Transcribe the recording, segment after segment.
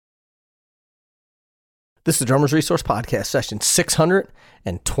This is the Drummers Resource Podcast, session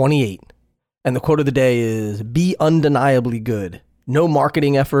 628. And the quote of the day is, be undeniably good. No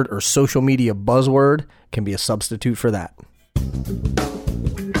marketing effort or social media buzzword can be a substitute for that.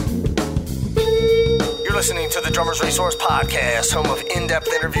 You're listening to the Drummers Resource Podcast, home of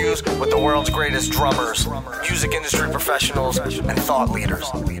in-depth interviews with the world's greatest drummers, music industry professionals, and thought leaders.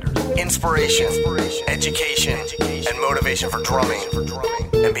 Inspiration, education, and motivation for drumming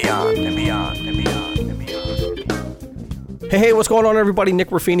and beyond, and beyond, and beyond, and beyond. Hey, what's going on, everybody? Nick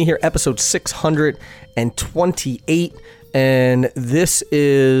Ruffini here, episode 628, and this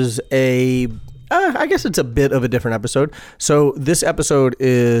is I guess it's a bit of a different episode. So this episode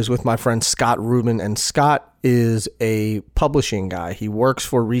is with my friend Scott Rubin, and Scott is a publishing guy. He works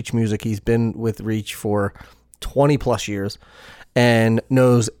for Reach Music. He's been with Reach for 20 plus years and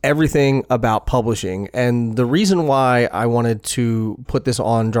knows everything about publishing. And the reason why I wanted to put this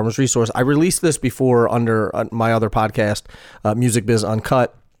on Drummers Resource, I released this before under my other podcast, Music Biz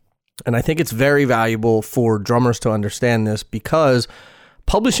Uncut. And I think it's very valuable for drummers to understand this, because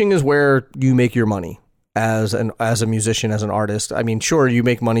publishing is where you make your money as a musician, as an artist. I mean, sure, you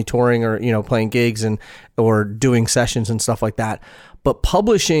make money touring or, playing gigs or doing sessions and stuff like that. But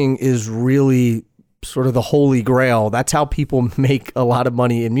publishing is really sort of the holy grail. That's how people make a lot of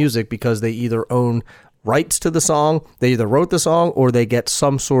money in music, because they either own rights to the song, they either wrote the song, or they get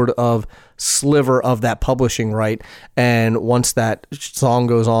some sort of sliver of that publishing right. And once that song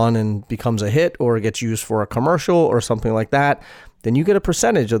goes on and becomes a hit, or gets used for a commercial or something like that, then you get a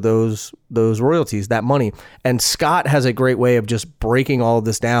percentage of those royalties, that money. And Scott has a great way of just breaking all of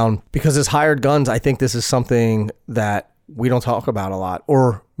this down, because as hired guns, I think this is something that we don't talk about a lot,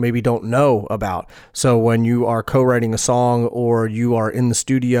 or maybe don't know about. So when you are co-writing a song, or you are in the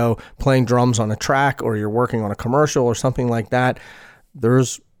studio playing drums on a track, or you're working on a commercial or something like that,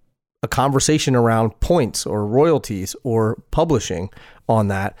 there's a conversation around points or royalties or publishing on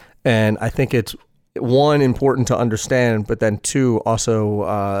that. And I think it's, one, important to understand, but then two,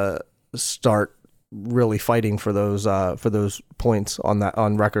 also start really fighting for those points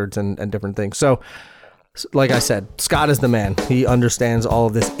on records and different things. So, like I said, Scott is the man. He understands all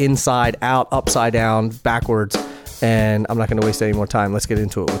of this inside out, upside down, backwards, and I'm not going to waste any more time. Let's get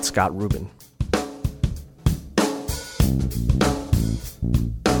into it with Scott Rubin.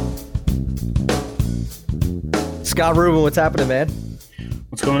 Scott Rubin, what's happening, man?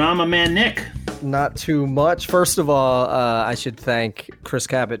 What's going on, my man, Nick? Not too much. First of all, I should thank Chris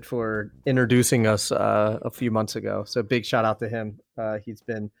Cabot for introducing us a few months ago. So big shout out to him. He's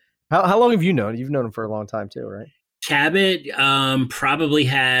been... How long have you known? You've known him for a long time too, right? Cabot probably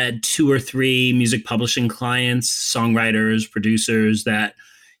had 2 or 3 music publishing clients, songwriters, producers that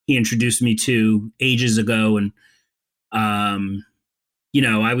he introduced me to ages ago. And, I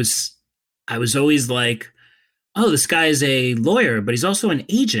was always like, oh, this guy is a lawyer, but he's also an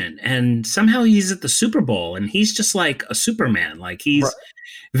agent. And somehow he's at the Super Bowl, and he's just like a Superman. Like he's right.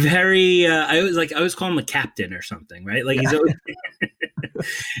 Very, I always call him the captain or something, right? Like he's always,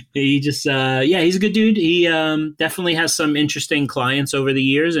 he just, he's a good dude. He definitely has some interesting clients over the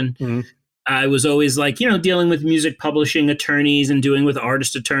years. And I was always like, dealing with music publishing attorneys and doing with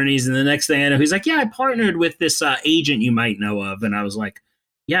artist attorneys. And the next thing I know, he's like, yeah, I partnered with this agent you might know of. And I was like,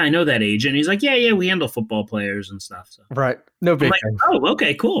 yeah, I know that agent. He's like, yeah, we handle football players and stuff. So. Right. No big thing. Oh,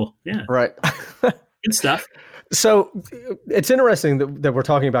 okay, cool. Yeah. Right. Good stuff. So it's interesting that we're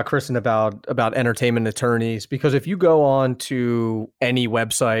talking about, Kristen, about entertainment attorneys, because if you go on to any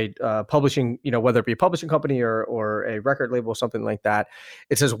website, publishing, whether it be a publishing company or a record label or something like that,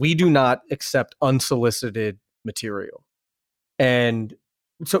 it says, we do not accept unsolicited material. And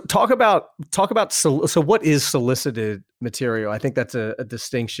so talk about so what is solicited material? I think that's a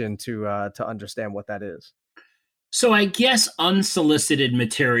distinction to understand what that is. So I guess unsolicited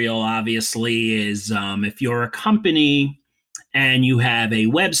material obviously is if you're a company and you have a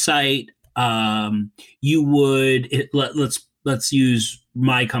website, you would let's use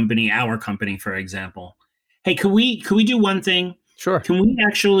my company, our company, for example. Hey, could we do one thing? Sure. Can we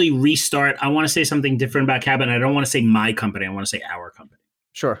actually restart? I want to say something different about Cabot. I don't want to say my company. I want to say our company.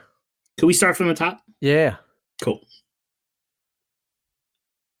 Sure. Can we start from the top? Yeah. Cool.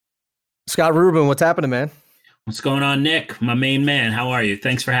 Scott Rubin, what's happening, man? What's going on, Nick? My main man. How are you?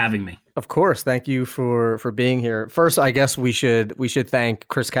 Thanks for having me. Of course. Thank you for being here. First, I guess we should thank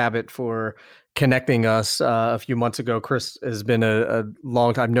Chris Cabot for connecting us a few months ago. Chris has been a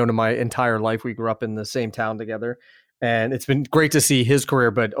long time, known him my entire life. We grew up in the same town together. And it's been great to see his career,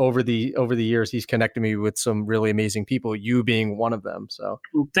 but over the years, he's connected me with some really amazing people, you being one of them. So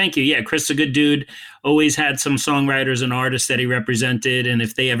thank you. Yeah, Chris is a good dude. Always had some songwriters and artists that he represented. And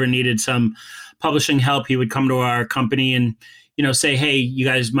if they ever needed some publishing help, he would come to our company and, say, hey, you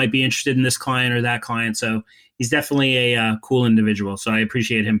guys might be interested in this client or that client. So he's definitely a cool individual. So I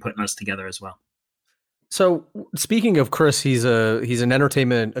appreciate him putting us together as well. So speaking of Chris, he's an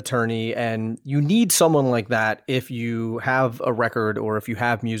entertainment attorney, and you need someone like that if you have a record or if you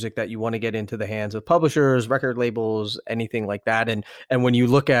have music that you want to get into the hands of publishers, record labels, anything like that. And when you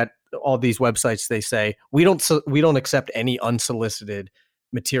look at all these websites, they say we don't accept any unsolicited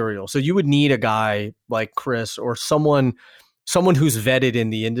material. So you would need a guy like Chris or someone who's vetted in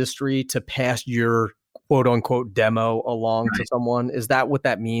the industry to pass your quote unquote demo along to someone. Is that what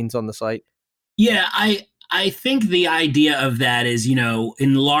that means on the site? Yeah, I think the idea of that is,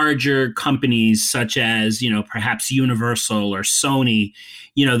 in larger companies such as, perhaps Universal or Sony,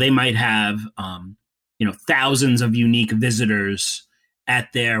 they might have, thousands of unique visitors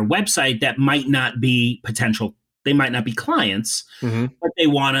at their website that might not be they might not be clients, but they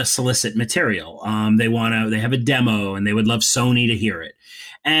want to solicit material. They have a demo and they would love Sony to hear it.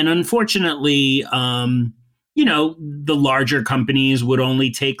 And unfortunately, the larger companies would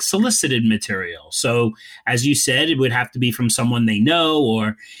only take solicited material. So as you said, it would have to be from someone they know,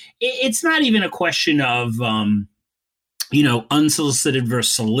 or it's not even a question of, unsolicited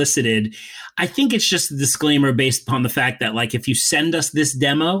versus solicited. I think it's just a disclaimer based upon the fact that, like, if you send us this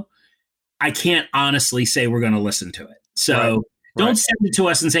demo, I can't honestly say we're going to listen to it. So don't send it to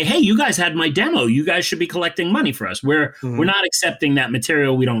us and say, hey, you guys had my demo. You guys should be collecting money for us. We're not accepting that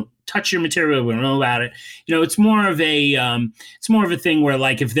material. We don't touch your material. We don't know about it. It's more of a thing where,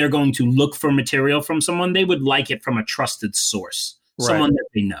 like, if they're going to look for material from someone, they would like it from a trusted source, someone that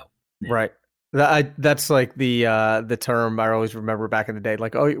they know. Yeah. Right. That's like the term I always remember back in the day,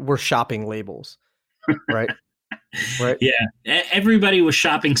 like, oh, we're shopping labels. Right. Right. Yeah. Everybody was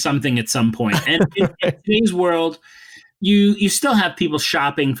shopping something at some point. And in today's world, you still have people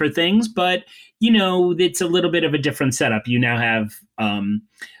shopping for things, but, it's a little bit of a different setup. You now have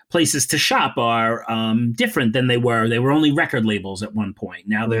places to shop are different than they were. They were only record labels at one point.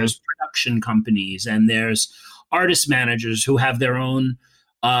 Now there's production companies and there's artist managers who have their own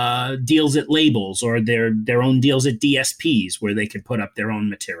deals at labels or their own deals at DSPs where they could put up their own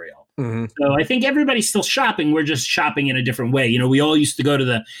material. So I think everybody's still shopping. We're just shopping in a different way. We all used to go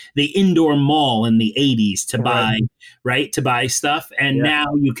to the indoor mall in the 80s to buy stuff. And now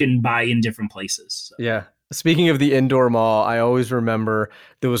you can buy in different places. So. Yeah. Speaking of the indoor mall, I always remember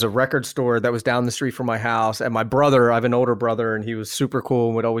there was a record store that was down the street from my house. And my brother, I have an older brother, and he was super cool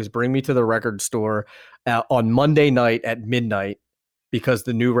and would always bring me to the record store on Monday night at midnight, because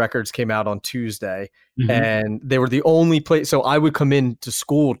the new records came out on Tuesday, and they were the only place. So I would come in to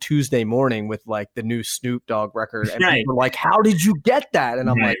school Tuesday morning with, like, the new Snoop Dogg record, and people were like, "How did you get that?" And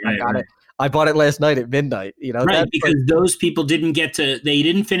I'm I got it. I bought it last night at midnight. Because those people they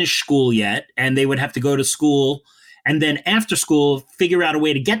didn't finish school yet, and they would have to go to school. And then after school, figure out a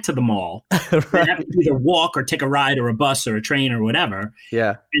way to get to the mall. They have to either walk or take a ride or a bus or a train or whatever.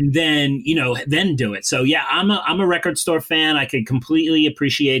 Yeah. And then, then do it. So yeah, I'm a record store fan. I could completely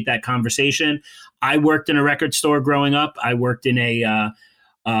appreciate that conversation. I worked in a record store growing up. I worked in a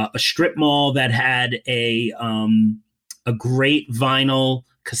strip mall that had a great vinyl,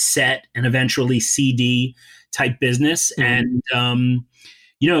 cassette, and eventually CD type business. And,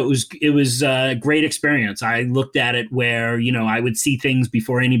 it was a great experience. I looked at it where, I would see things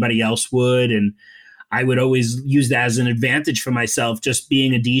before anybody else would. And I would always use that as an advantage for myself, just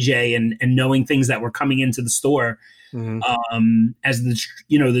being a DJ and knowing things that were coming into the store. As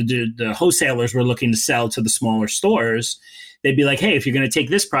the wholesalers were looking to sell to the smaller stores, they'd be like, hey, if you're going to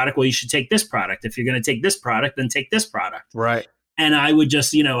take this product, well, you should take this product. If you're going to take this product, then take this product. Right. And I would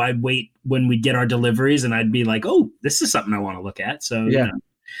just, I'd wait when we'd get our deliveries and I'd be like, oh, this is something I want to look at. So,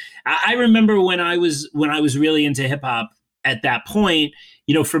 I remember when I was really into hip hop at that point,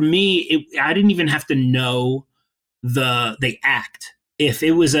 for me, I didn't even have to know the act. If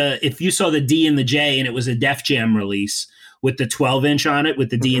you saw the D and the J and it was a Def Jam release with the 12-inch on it, with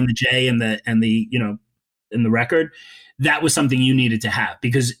the D and the J and the record, that was something you needed to have,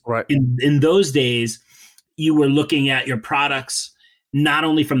 because in those days you were looking at your products not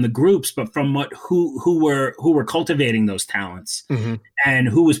only from the groups, but from who were cultivating those talents and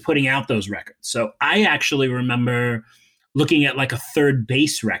who was putting out those records. So I actually remember looking at, like, a Third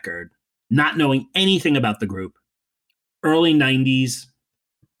Bass record, not knowing anything about the group. Early 90s,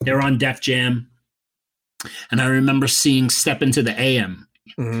 they were on Def Jam. And I remember seeing Step Into the AM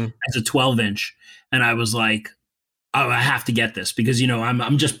as a 12-inch. And I was like, oh, I have to get this because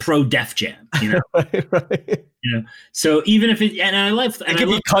I'm just pro Def Jam, Right. So even if it and I love It and I could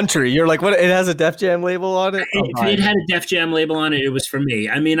be love country. You're like, what? It has a Def Jam label on it. I'm if it buying it. had a Def Jam label on it, it was for me.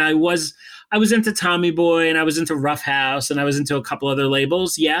 I mean, I was into Tommy Boy and I was into Rough House and I was into a couple other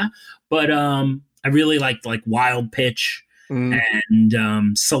labels, yeah. But I really liked like Wild Pitch Mm,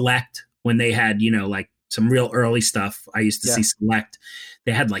 and Select when they had like some real early stuff. I used to yeah. see Select.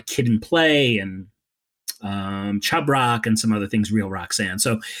 They had like Kid and Play and Chub Rock and some other things, Real Roxanne.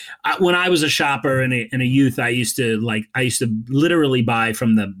 So when I was a shopper and a youth, I used to literally buy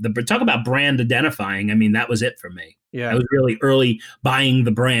from the talk about brand identifying. I mean, that was it for me. Yeah. I was really early buying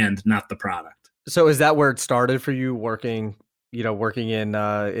the brand, not the product. So is that where it started for you, working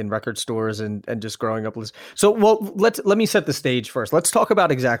in record stores and just growing up? So, well, let me set the stage first. Let's talk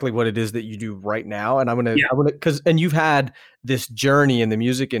about exactly what it is that you do right now. And I want to, and you've had this journey in the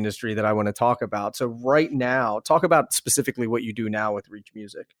music industry that I want to talk about. So right now, talk about specifically what you do now with Reach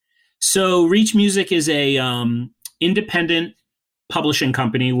Music. So Reach Music is a independent publishing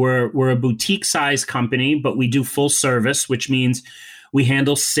company. We're a boutique size company, but we do full service, which means we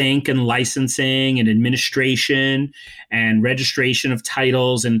handle sync and licensing and administration and registration of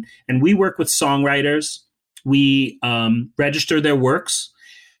titles. And we work with songwriters. We register their works,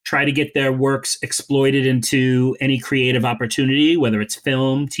 try to get their works exploited into any creative opportunity, whether it's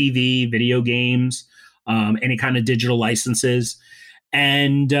film, TV, video games, any kind of digital licenses.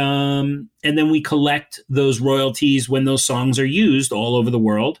 And then we collect those royalties when those songs are used all over the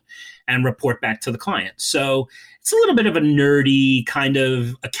world and report back to the client. So it's a little bit of a nerdy kind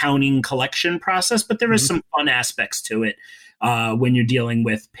of accounting collection process, but there is some fun aspects to it when you're dealing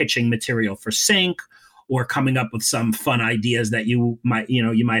with pitching material for sync or coming up with some fun ideas that you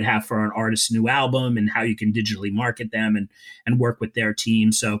might have for an artist's new album and how you can digitally market them and work with their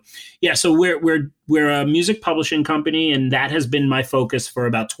team. So yeah, so we're a music publishing company, and that has been my focus for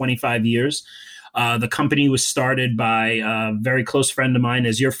about 25 years. The company was started by a very close friend of mine.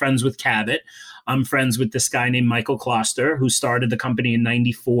 As you're friends with Cabot, I'm friends with this guy named Michael Kloster, who started the company in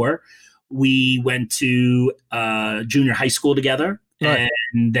 '94. We went to junior high school together. Right.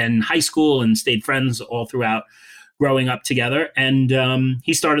 And then high school, and stayed friends all throughout growing up together. And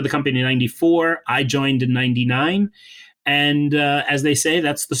he started the company in '94. I joined in '99. And as they say,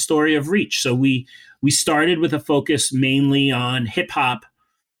 that's the story of Reach. So we started with a focus mainly on hip hop,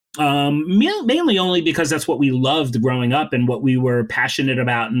 mainly only because that's what we loved growing up and what we were passionate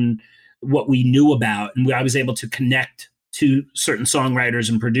about and what we knew about. And I was able to connect to certain songwriters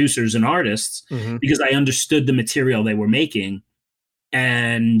and producers and artists because I understood the material they were making.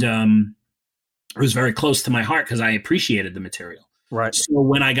 And it was very close to my heart because I appreciated the material. Right. So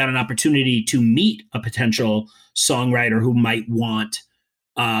when I got an opportunity to meet a potential songwriter who might want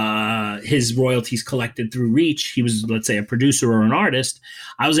his royalties collected through Reach, he was, let's say, a producer or an artist,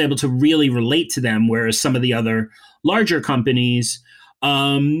 I was able to really relate to them. Whereas some of the other larger companies,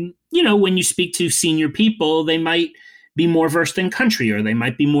 when you speak to senior people, they might be more versed in country, or they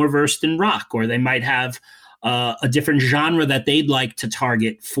might be more versed in rock, or they might have a different genre that they'd like to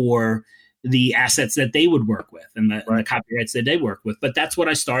target for the assets that they would work with and the copyrights that they work with. But that's what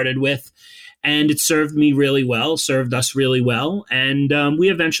I started with. And it served me really well, served us really well. And we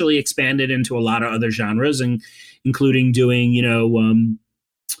eventually expanded into a lot of other genres, and including doing,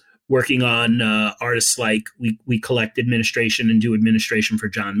 working on artists like we collect administration and do administration for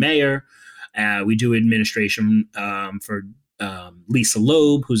John Mayer. We do administration for Lisa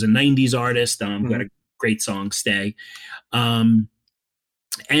Loeb, who's a 90s artist who had a great song, Stay. And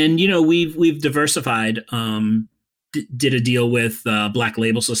we've diversified, did a deal with Black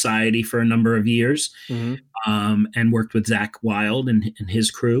Label Society for a number of years, and worked with Zach Wild and his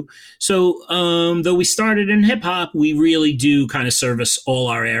crew. So though we started in hip hop, we really do kind of service all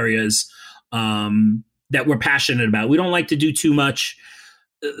our areas that we're passionate about. We don't like to do too much,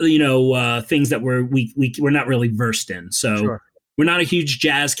 things that we're not really versed in. So sure. We're not a huge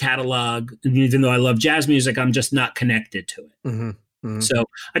jazz catalog. Even though I love jazz music, I'm just not connected to it. So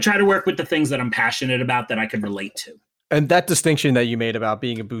I try to work with the things that I'm passionate about that I can relate to. And that distinction that you made about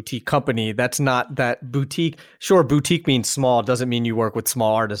being a boutique company, that's not that boutique. Sure, boutique means small. Doesn't mean you work with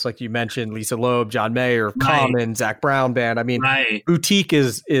small artists. Like you mentioned, Lisa Loeb, John Mayer, Common, Zach Brown Band. I mean, boutique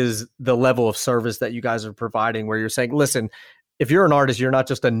is the level of service that you guys are providing, where you're saying, listen, if you're an artist, you're not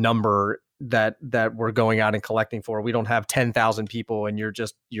just a number that we're going out and collecting for. We don't have 10,000 people and you're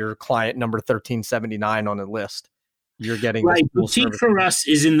just your client number 1379 on a list. You're getting right. Boutique for us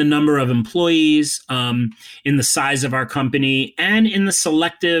is in the number of employees, in the size of our company, and in the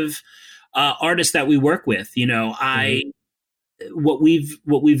selective artists that we work with. what we've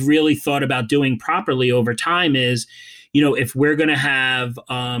really thought about doing properly over time is, if we're going to have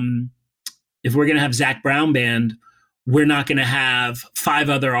Zach Brown Band, we're not going to have 5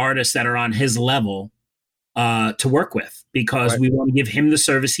 other artists that are on his level to work with, because we want to give him the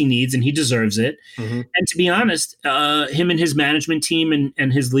service he needs, and he deserves it. Mm-hmm. And to be honest, him and his management team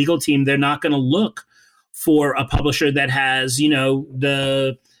and his legal team, they're not going to look for a publisher that has,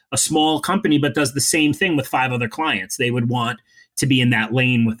 a small company but does the same thing with 5 other clients. They would want to be in that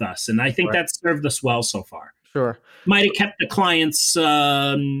lane with us, and I think that's served us well so far. Sure, might have kept the clients,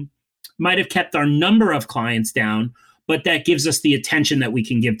 might have kept our number of clients down, but that gives us the attention that we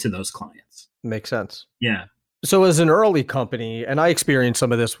can give to those clients. Makes sense. Yeah. So as an early company, and I experienced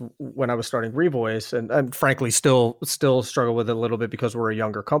some of this when I was starting Revoice, and frankly still struggle with it a little bit because we're a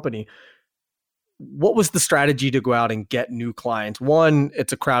younger company. What was the strategy to go out and get new clients? 1,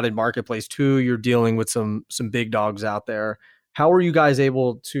 it's a crowded marketplace. 2, you're dealing with some big dogs out there. How were you guys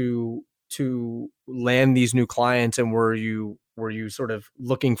able to land these new clients? And were you sort of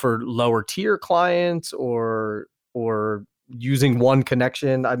looking for lower tier clients or using one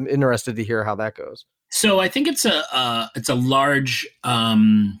connection? I'm interested to hear how that goes. So I think it's a large,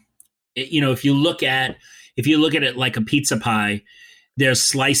 if you look at it like a pizza pie, there's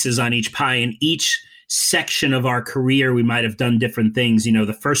slices on each pie, and each section of our career, we might have done different things.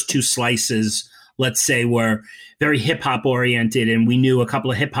 The first 2 slices, let's say, were very hip hop oriented, and we knew a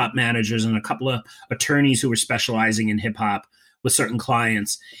couple of hip hop managers and a couple of attorneys who were specializing in hip hop with certain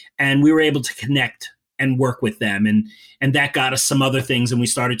clients, and we were able to connect and work with them, and that got us some other things, and we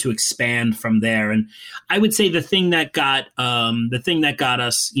started to expand from there. And I would say the thing that got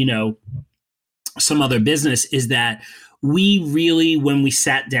us, some other business is that we really, when we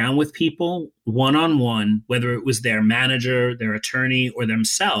sat down with people one-on-one, whether it was their manager, their attorney, or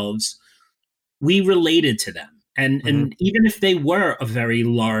themselves, we related to them. And even if they were a very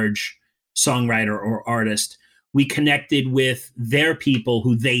large songwriter or artist, we connected with their people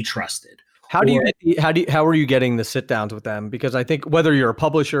who they trusted. How are you getting the sit downs with them? Because I think whether you're a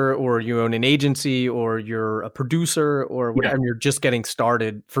publisher or you own an agency or you're a producer or whatever, you're just getting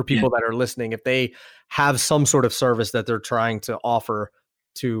started, for people that are listening, if they have some sort of service that they're trying to offer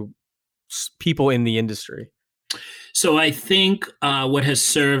to people in the industry. So I think what has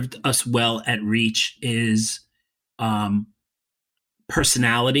served us well at Reach is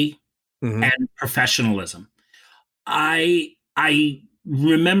personality and professionalism. I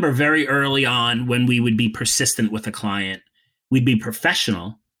remember very early on when we would be persistent with a client, we'd be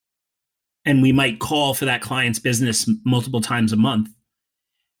professional, and we might call for that client's business multiple times a month.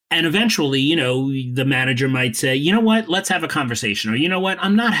 And eventually, the manager might say, you know what, let's have a conversation. Or, you know what,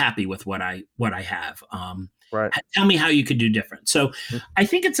 I'm not happy with what I have. Right. Tell me how you could do different. So I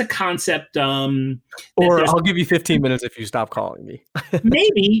think it's a concept. Or I'll give you 15 minutes if you stop calling me.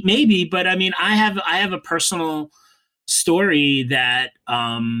 maybe. But I mean, I have a personal story that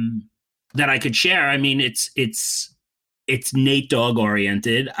I could share. I mean, it's Nate Dogg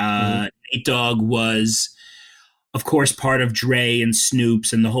oriented. Nate Dogg was, of course, part of Dre and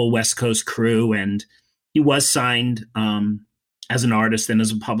Snoops and the whole West Coast crew, and he was signed as an artist and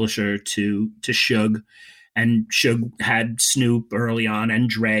as a publisher to Suge, and Suge had Snoop early on and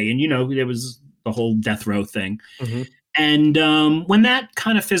Dre, and there was the whole Death Row thing. And when that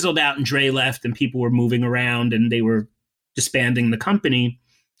kind of fizzled out and Dre left and people were moving around and they were disbanding the company,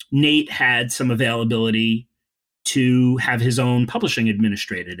 Nate had some availability to have his own publishing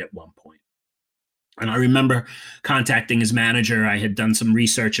administrated at one point. And I remember contacting his manager. I had done some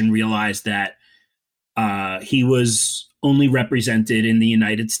research and realized that he was only represented in the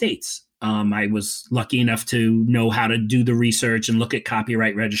United States. I was lucky enough to know how to do the research and look at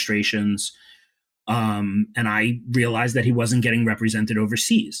copyright registrations. And I realized that he wasn't getting represented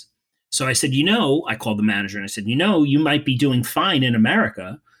overseas. So I said, I called the manager and I said, you might be doing fine in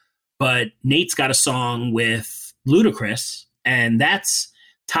America, but Nate's got a song with Ludacris, and that's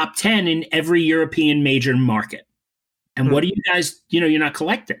top 10 in every European major market. And what do you guys, you're not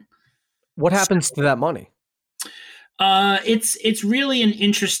collecting. What happens to that money? It's really an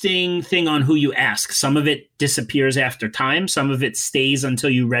interesting thing on who you ask. Some of it disappears after time. Some of it stays until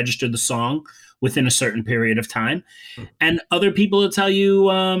you register the song within a certain period of time. And other people will tell you,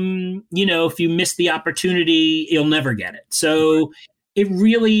 if you miss the opportunity, you'll never get it. So there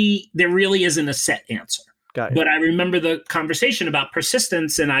really isn't a set answer. But I remember the conversation about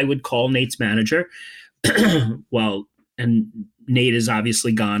persistence, and I would call Nate's manager. Well, and Nate is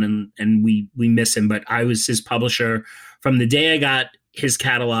obviously gone, and we miss him, but I was his publisher from the day I got his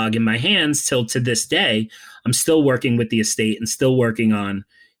catalog in my hands till to this day. I'm still working with the estate and still working on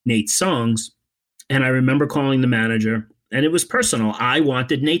Nate's songs. And I remember calling the manager And it was personal. I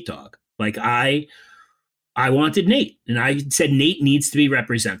wanted Nate Dogg. Like I wanted Nate, and I said Nate needs to be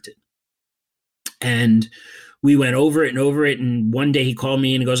represented. And we went over it and over it. And one day he called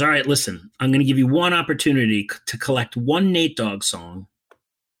me and he goes, all right, listen, I'm going to give you one opportunity to collect one Nate Dogg song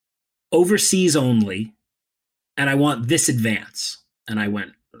overseas only. And I want this advance. And I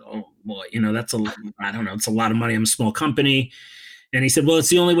went, oh, well, that's I don't know. It's a lot of money. I'm a small company. And he said, well, it's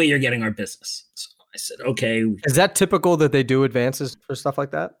the only way you're getting our business. So I said, okay. Is that typical that they do advances for stuff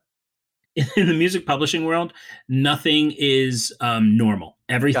like that? In the music publishing world, nothing is normal.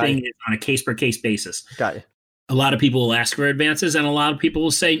 Everything is on a case-per-case basis. Got you. A lot of people will ask for advances, and a lot of people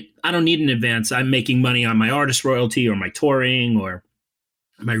will say, I don't need an advance. I'm making money on my artist royalty or my touring or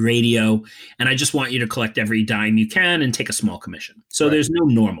my radio, and I just want you to collect every dime you can and take a small commission. So There's no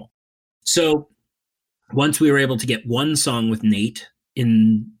normal. So once we were able to get one song with Nate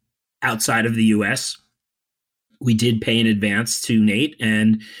outside of the US, we did pay in advance to Nate,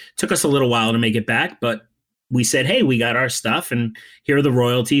 and it took us a little while to make it back, but we said, hey, we got our stuff and here are the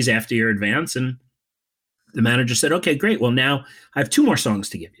royalties after your advance. And the manager said, okay, great. Well, now I have 2 more songs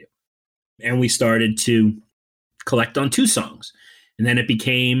to give you. And we started to collect on 2 songs. And then it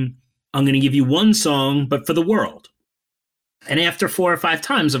became, I'm going to give you 1 song, but for the world. And after 4 or 5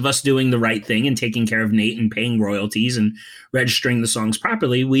 times of us doing the right thing and taking care of Nate and paying royalties and registering the songs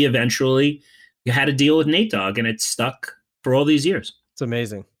properly, we eventually had a deal with Nate Dogg, and it stuck for all these years. It's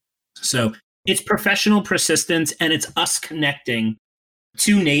amazing. So it's professional persistence, and it's us connecting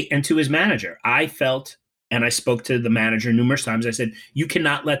to Nate and to his manager. I felt, and I spoke to the manager numerous times, I said, you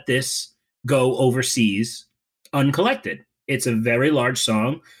cannot let this go overseas uncollected. It's a very large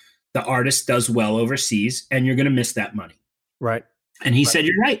song. The artist does well overseas, and you're going to miss that money. Right. And he said,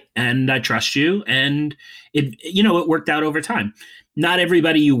 you're right. And I trust you. And it worked out over time. Not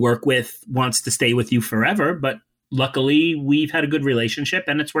everybody you work with wants to stay with you forever, but luckily we've had a good relationship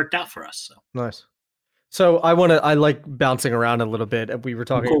and it's worked out for us. So nice. So I like bouncing around a little bit. We were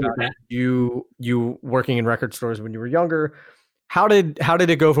talking about you working in record stores when you were younger. How did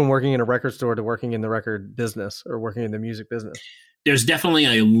it go from working in a record store to working in the record business or working in the music business? There's definitely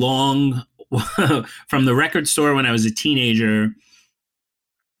a long from the record store when I was a teenager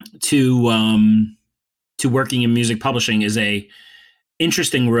to working in music publishing is a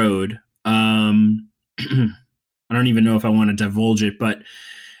interesting road. I don't even know if I want to divulge it, but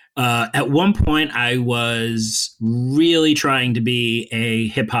at one point I was really trying to be a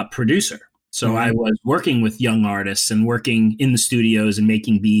hip hop producer. So I was working with young artists and working in the studios and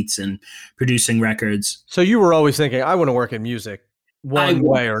making beats and producing records. So you were always thinking, I want to work in music one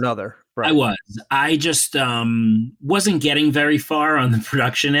way or another. Right. I was. I just wasn't getting very far on the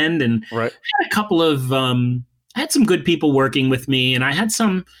production end, and I had a couple of I had some good people working with me, and I had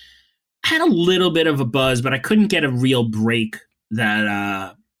a little bit of a buzz, but I couldn't get a real break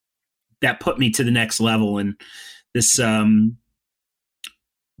that put me to the next level. And this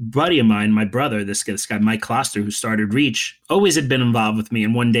buddy of mine, my brother, this guy Mike Kloster, who started Reach, always had been involved with me.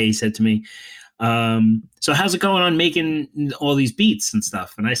 And one day he said to me, so how's it going on making all these beats and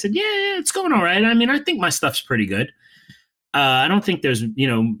stuff? And I said, yeah, it's going all right. I mean, I think my stuff's pretty good. I don't think there's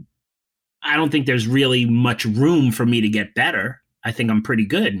really much room for me to get better. I think I'm pretty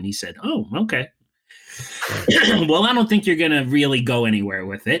good. And he said, oh, okay. Well, I don't think you're going to really go anywhere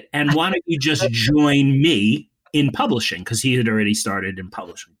with it. And why don't you just join me in publishing? Because he had already started in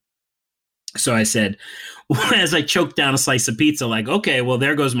publishing. So I said, as I choked down a slice of pizza, like, okay, well,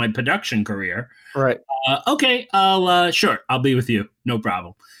 there goes my production career. Right. Okay, I'll be with you. No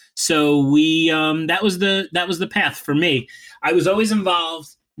problem. So we, that was the path for me. I was always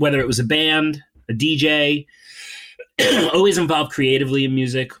involved, whether it was a band, a DJ, always involved creatively in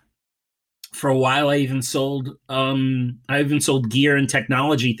music. For a while, I even sold gear and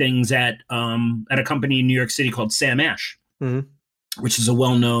technology things at a company in New York City called Sam Ash, which is a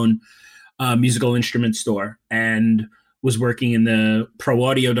well-known musical instrument store, and was working in the pro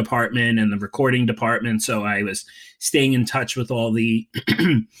audio department and the recording department. So I was staying in touch with all the,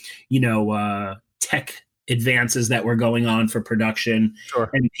 tech advances that were going on for production,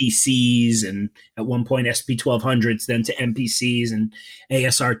 MPCs, and at one point SP1200s, then to MPCs and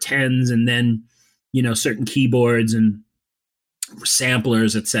ASR 10s, and then, certain keyboards and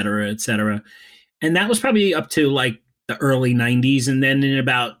samplers, et cetera, et cetera. And that was probably up to like the early 90s. And then in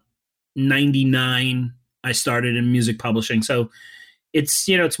about 99, I started in music publishing. So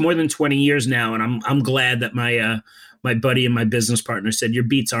it's more than 20 years now. And I'm glad that my buddy and my business partner said, your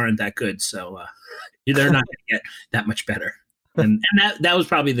beats aren't that good. So they're not going to get that much better. And that was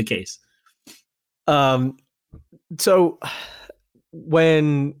probably the case. So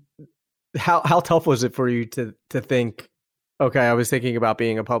how tough was it for you to think Okay, I was thinking about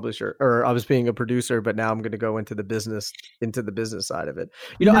being a publisher, or I was being a producer, but now I'm going to go into the business side of it.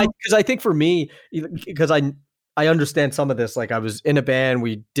 No. Because I think for me, because I understand some of this. Like I was in a band,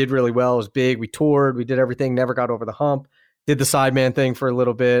 we did really well, it was big, we toured, we did everything, never got over the hump. Did the sideman thing for a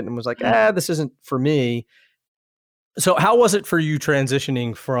little bit, and was like, this isn't for me. So how was it for you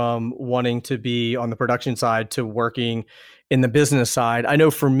transitioning from wanting to be on the production side to working in the business side? I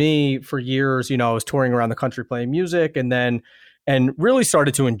know for me, for years, I was touring around the country playing music, and really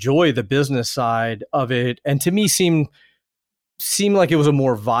started to enjoy the business side of it. And to me seemed like it was a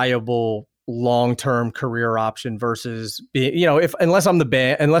more viable long-term career option versus being, unless I'm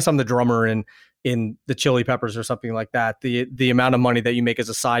the drummer in the Chili Peppers or something like that, the amount of money that you make as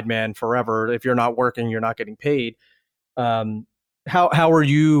a sideman forever, if you're not working, you're not getting paid. How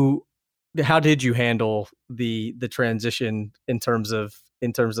did you handle the transition in terms of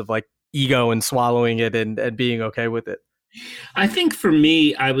like ego and swallowing it and being okay with it? I think for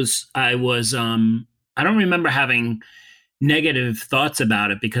me, I don't remember having negative thoughts about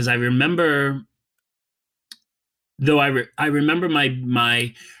it, because I remember, though I remember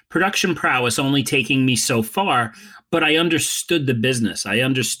my production prowess only taking me so far, but I understood the business. I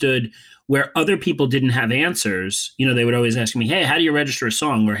understood where other people didn't have answers. They would always ask me, hey, how do you register a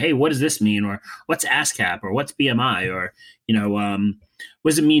song? Or, hey, what does this mean? Or what's ASCAP? Or what's BMI? Or,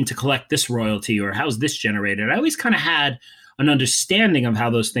 what does it mean to collect this royalty? Or how's this generated? I always kind of had an understanding of how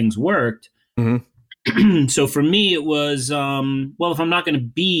those things worked. Mm-hmm. So for me, it was, if I'm not going to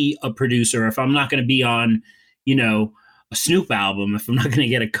be a producer, if I'm not going to be on, a Snoop album, if I'm not going to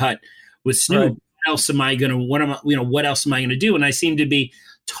get a cut with Snoop, right, what else am I going to do? And I seem to be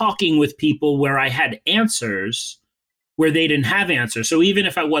talking with people where I had answers where they didn't have answers. So even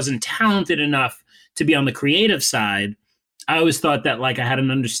if I wasn't talented enough to be on the creative side, I always thought that like I had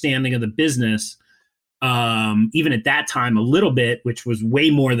an understanding of the business, even at that time a little bit, which was way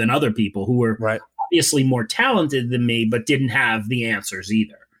more than other people who were right, obviously more talented than me, but didn't have the answers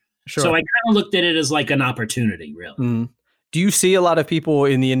either. Sure. So I kind of looked at it as like an opportunity, really. Mm. Do you see a lot of people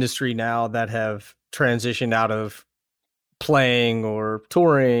in the industry now that have transitioned out of playing or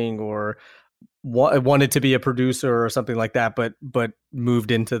touring or wanted to be a producer or something like that, but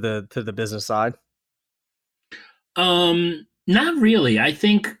moved into the business side? Not really. I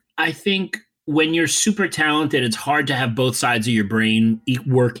think when you're super talented, it's hard to have both sides of your brain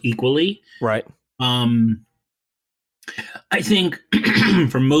work equally. Right. I think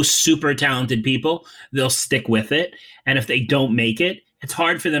for most super talented people, they'll stick with it. And if they don't make it, it's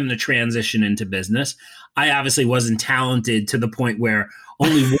hard for them to transition into business. I obviously wasn't talented to the point where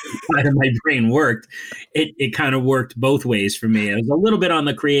only one side of my brain worked. It kind of worked both ways for me. It was a little bit on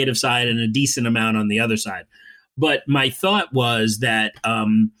the creative side and a decent amount on the other side. But my thought was that,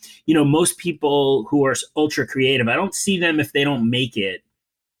 most people who are ultra creative, I don't see them, if they don't make it,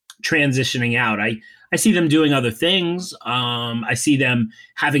 transitioning out. I see them doing other things. I see them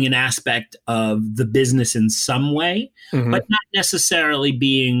having an aspect of the business in some way, mm-hmm, but not necessarily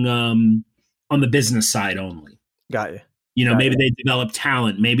being on the business side only. Got you. Maybe they developed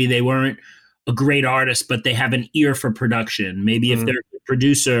talent. Maybe they weren't a great artist, but they have an ear for production. Maybe mm-hmm, if they're a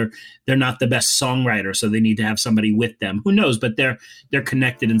producer, they're not the best songwriter, so they need to have somebody with them. Who knows? But they're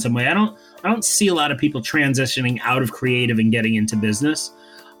connected in some way. I don't see a lot of people transitioning out of creative and getting into business.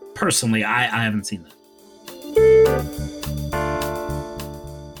 Personally, I haven't seen that.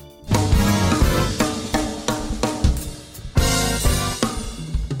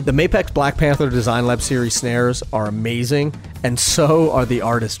 The Mapex Black Panther Design Lab Series snares are amazing, and so are the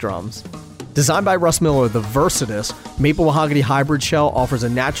Artist drums. Designed by Russ Miller, the Versatus Maple Mahogany Hybrid Shell offers a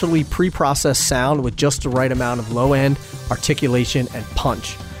naturally pre-processed sound with just the right amount of low end, articulation, and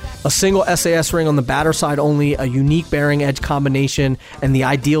punch. A single SAS ring on the batter side only, a unique bearing edge combination, and the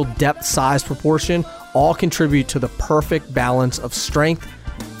ideal depth-size proportion all contribute to the perfect balance of strength,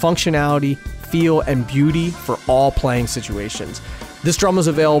 functionality, feel, and beauty for all playing situations. This drum is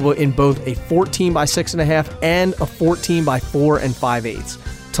available in both a 14 by 6.5 and a 14 by 4 and 5/8.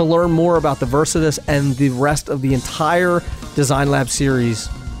 To learn more about the Versatus and the rest of the entire Design Lab series,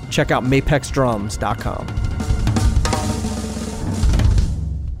 check out mapexdrums.com.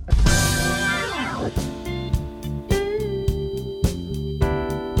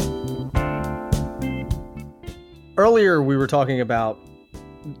 Earlier, we were talking about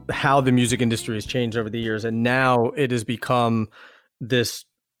how the music industry has changed over the years, and now it has become this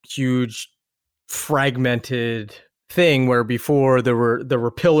huge fragmented thing where before there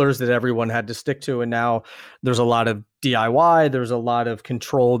were pillars that everyone had to stick to, and now there's a lot of DIY, there's a lot of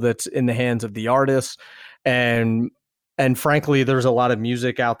control that's in the hands of the artists, and frankly, there's a lot of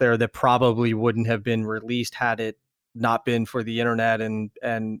music out there that probably wouldn't have been released had it not been for the internet and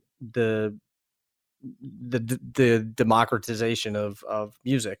the democratization of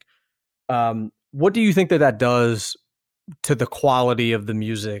music. What do you think that does to the quality of the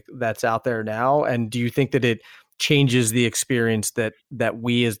music that's out there now? And do you think that it changes the experience that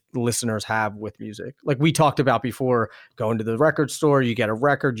we as listeners have with music? Like we talked about before, going to the record store, you get a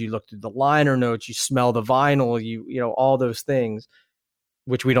record, you look through the liner notes, you smell the vinyl, you know, all those things,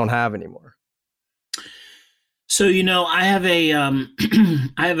 which we don't have anymore. So, you know, I have a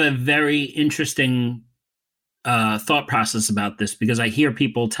I have a very interesting thought process about this, because I hear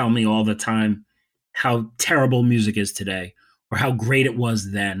people tell me all the time how terrible music is today or how great it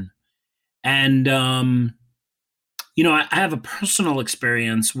was then. And, you know, I have a personal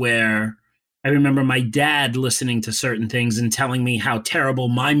experience where I remember my dad listening to certain things and telling me how terrible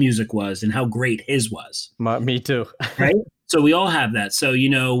my music was and how great his was. Me too. Right? So we all have that. So, you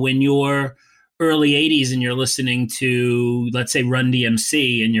know, when you're early 80s and you're listening to, let's say, Run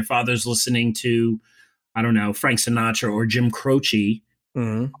DMC, and your father's listening to, I don't know, Frank Sinatra or Jim Croce,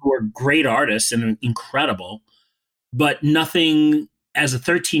 who are great artists and incredible, but nothing as a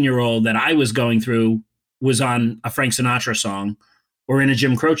 13-year-old that I was going through was on a Frank Sinatra song or in a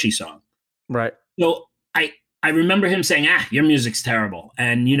Jim Croce song. Right. So I remember him saying, your music's terrible.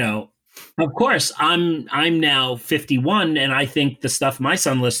 And, you know, of course, I'm now 51, and I think the stuff my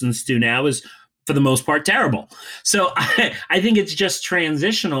son listens to now is, for the most part, terrible. So I think it's just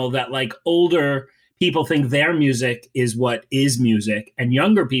transitional that, like, older people think their music is what is music, and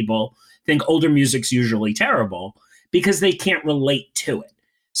younger people think older music's usually terrible because they can't relate to it.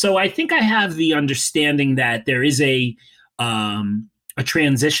 So I think I have the understanding that there is a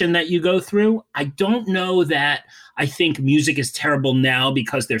transition that you go through. I don't know that I think music is terrible now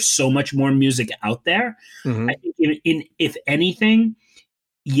because there's so much more music out there. I think if anything,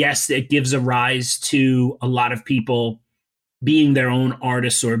 yes, it gives a rise to a lot of people being their own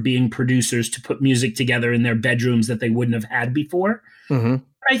artists or being producers to put music together in their bedrooms that they wouldn't have had before.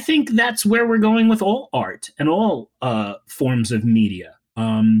 I think that's where we're going with all art and all forms of media.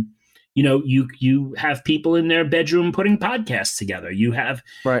 You know, you have people in their bedroom putting podcasts together. You have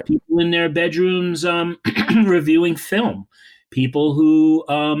people in their bedrooms reviewing film, people who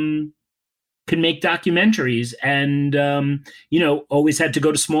can make documentaries and, you know, always had to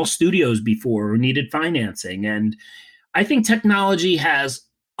go to small studios before or needed financing. And I think technology has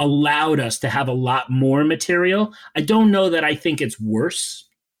allowed us to have a lot more material. I don't know that I think it's worse.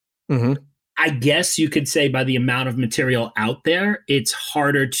 I guess you could say by the amount of material out there, it's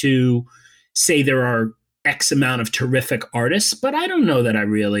harder to say there are X amount of terrific artists, but I don't know that I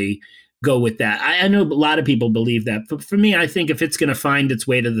really go with that. I know a lot of people believe that, but for me, I think if it's going to find its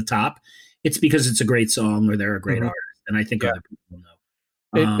way to the top, it's because it's a great song or they're a great artist. And I think other people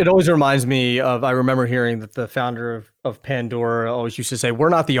know. It always reminds me of, I remember hearing that the founder of Pandora always used to say, we're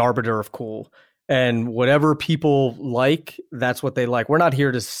not the arbiter of cool. And whatever people like, that's what they like. We're not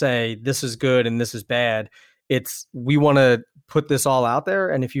here to say this is good and this is bad. We want to put this all out there.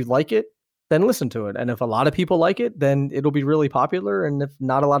 And if you like it, then listen to it. And if a lot of people like it, then it'll be really popular. And if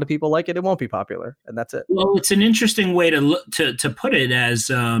not a lot of people like it, it won't be popular. And that's it. Well, it's an interesting way to put it, as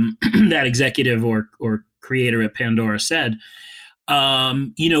that executive or creator at Pandora said.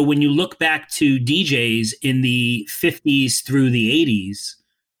 You know, when you look back to DJs in the 50s through the 80s,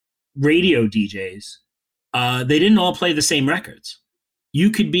 radio DJs, they didn't all play the same records.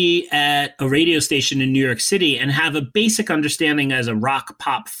 You could be at a radio station in New York City and have a basic understanding as a rock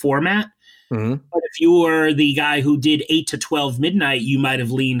pop format. But if you were the guy who did 8 to 12 midnight, you might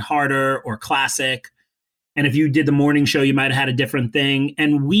have leaned harder or classic. And if you did the morning show, you might have had a different thing.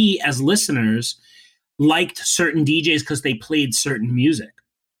 And we as listeners liked certain DJs because they played certain music.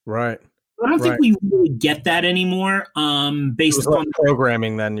 Right. I don't think we really get that anymore. Based on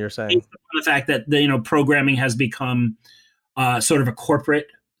programming, then you're saying, based on the fact that programming has become sort of a corporate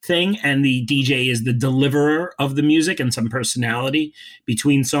thing, and the DJ is the deliverer of the music and some personality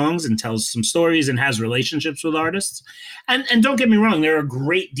between songs and tells some stories and has relationships with artists. And don't get me wrong, there are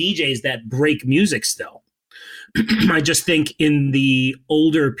great DJs that break music still. I just think in the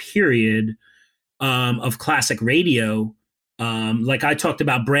older period of classic radio, like I talked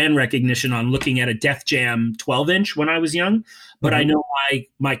about brand recognition on looking at a Def Jam 12-inch when I was young, but I know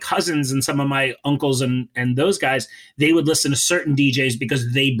my cousins and some of my uncles and those guys, they would listen to certain DJs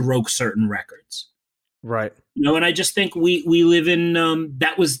because they broke certain records. Right. You know, and I just think we live in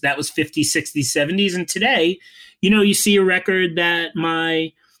that was 50s, 60s, 70s, and today, you know, you see a record that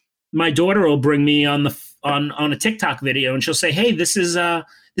my daughter will bring me on a TikTok video, and she'll say, "Hey, this is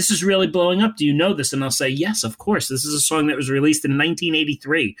this is really blowing up. Do you know this? And I'll say, yes, of course. This is a song that was released in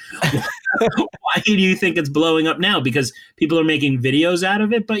 1983. Why do you think it's blowing up now? Because people are making videos out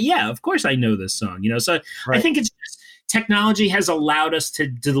of it. But yeah, of course I know this song. So right. I think it's just, technology has allowed us to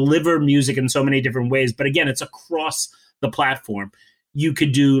deliver music in so many different ways. But again, it's across the platform. You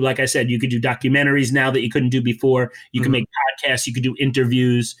could do, like I said, you could do documentaries now that you couldn't do before. You can make podcasts. You could do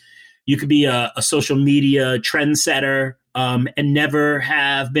interviews. You could be a social media trendsetter and never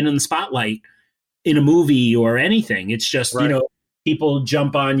have been in the spotlight in a movie or anything. It's just, right. People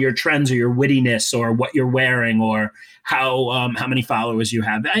jump on your trends or your wittiness or what you're wearing or how many followers you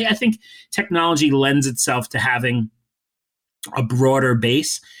have. I think technology lends itself to having a broader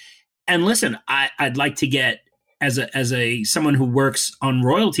base. And listen, I'd like to get, as a someone who works on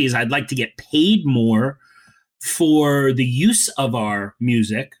royalties, I'd like to get paid more for the use of our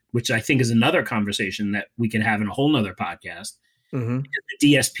music, which I think is another conversation that we can have in a whole nother podcast. Mm-hmm.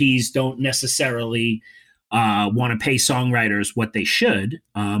 The DSPs don't necessarily want to pay songwriters what they should,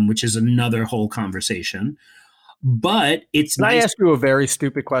 which is another whole conversation. But it's Can nice. I ask you a very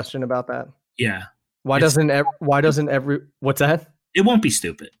stupid question about that? Yeah. Why doesn't what's that? It won't be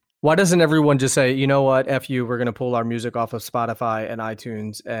stupid. Why doesn't everyone just say, you know what, F you, we're going to pull our music off of Spotify and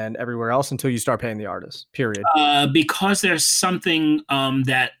iTunes and everywhere else until you start paying the artists, period? Because there's something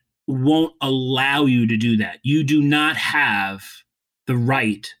that won't allow you to do that. You do not have the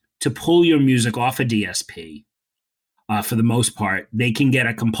right to pull your music off a DSP. For the most part, they can get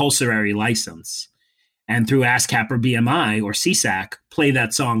a compulsory license and through ASCAP or BMI or CSAC, play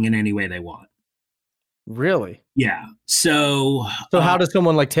that song in any way they want. Really? Yeah. So how does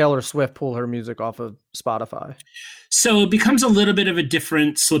someone like Taylor Swift pull her music off of Spotify? So it becomes a little bit of a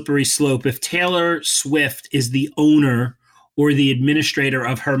different slippery slope. If Taylor Swift is the owner or the administrator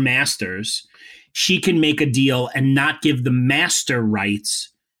of her masters, she can make a deal and not give the master rights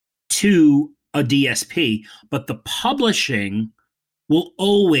to a DSP. But the publishing will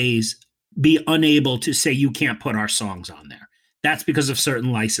always be unable to say, you can't put our songs on there. That's because of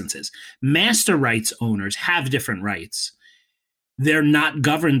certain licenses. Master rights owners have different rights. They're not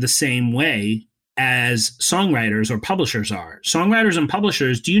governed the same way as songwriters or publishers are. Songwriters and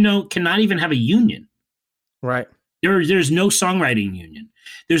publishers, cannot even have a union. Right. There's no songwriting union.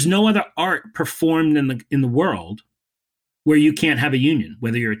 There's no other art performed in the world where you can't have a union,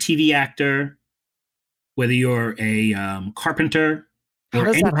 whether you're a TV actor, whether you're a carpenter. How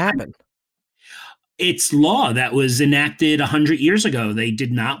does that happen? It's law that was enacted 100 years ago. They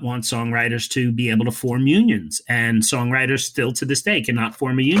did not want songwriters to be able to form unions, and songwriters still to this day cannot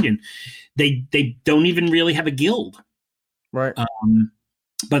form a union. They don't even really have a guild, right?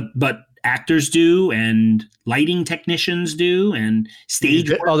 But actors do, and lighting technicians do, and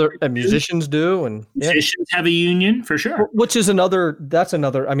musicians do, and musicians have a union for sure. Which is that's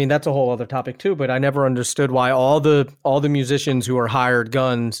a whole other topic too. But I never understood why all the musicians who are hired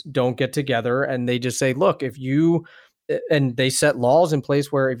guns don't get together and they just say, look, and they set laws in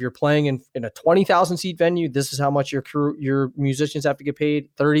place where if you're playing in a 20,000 seat venue, this is how much your musicians have to get paid.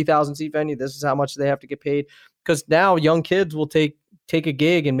 30,000 seat venue, this is how much they have to get paid. Because now young kids will take a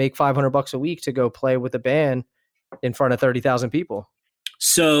gig and make $500 a week to go play with a band in front of 30,000 people.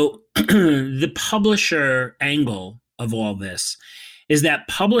 So the publisher angle of all this is that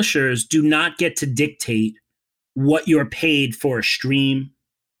publishers do not get to dictate what you're paid for a stream.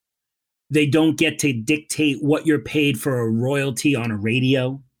 They don't get to dictate what you're paid for a royalty on a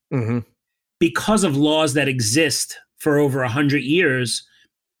radio. Mm-hmm. Because of laws that exist for over 100 years,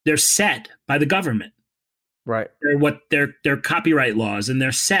 they're set by the government. Right. They're copyright laws, and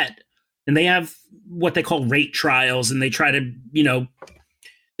they're set, and they have what they call rate trials, and they try to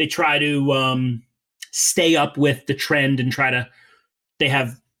stay up with the trend and they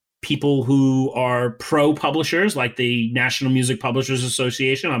have people who are pro publishers, like the National Music Publishers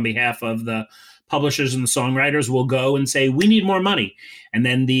Association, on behalf of the publishers and the songwriters, will go and say, we need more money. And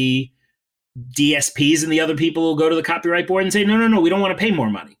then the DSPs and the other people will go to the copyright board and say, no, we don't want to pay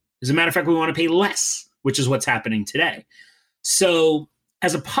more money. As a matter of fact, we want to pay less, which is what's happening today. So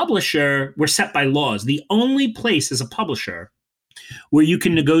as a publisher, we're set by laws. The only place as a publisher where you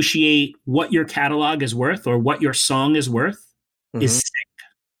can negotiate what your catalog is worth or what your song is worth is sync.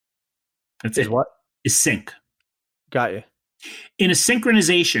 That's it. What? Is sync. Got you. In a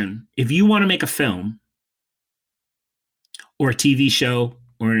synchronization, if you want to make a film or a TV show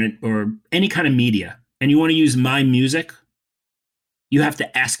or any kind of media, and you want to use my music, you have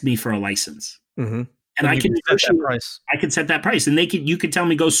to ask me for a license. Mm-hmm. And I can set that price. I can set that price, and you could tell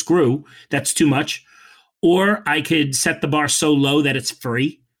me, go screw, that's too much. Or I could set the bar so low that it's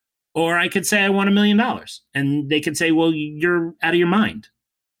free. Or I could say I want $1 million, and they could say, well, you're out of your mind.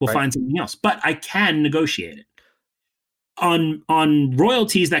 We'll find something else. But I can negotiate it. On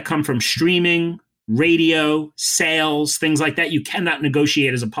royalties that come from streaming, radio, sales, things like that, you cannot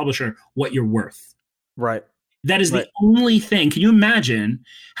negotiate as a publisher what you're worth. Right. That is the only thing. Can you imagine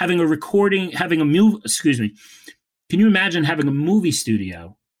having a movie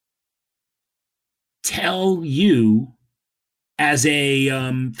studio tell you as a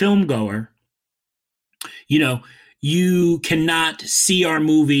film goer, you cannot see our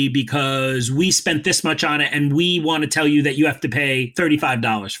movie because we spent this much on it and we want to tell you that you have to pay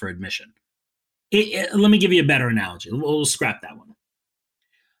 $35 for admission. Let me give you a better analogy. We'll scrap that one.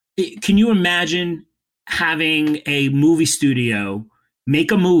 Can you imagine having a movie studio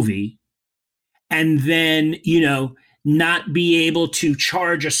make a movie and then, not be able to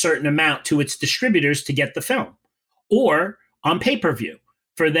charge a certain amount to its distributors to get the film, or on pay-per-view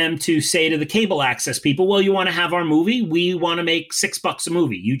for them to say to the cable access people, well, you want to have our movie? We want to make $6 a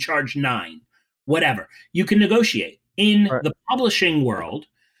movie. You charge $9, whatever. You can negotiate. In the publishing world,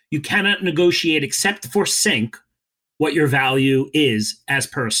 you cannot negotiate except for sync what your value is as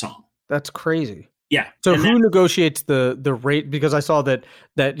per song. That's crazy. Yeah. So who negotiates the rate? Because I saw that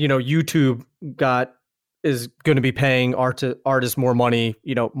YouTube is going to be paying artists more money,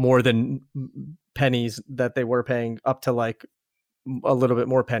 more than pennies that they were paying, up to like a little bit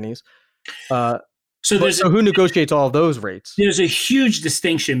more pennies. So who negotiates all of those rates? There's a huge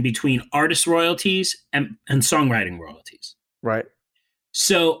distinction between artist royalties and songwriting royalties. Right.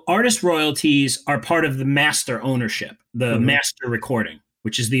 So artist royalties are part of the master ownership, the master recording,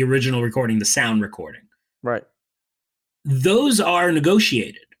 which is the original recording, the sound recording. Right. Those are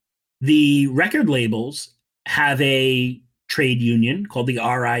negotiated. The record labels have a trade union called the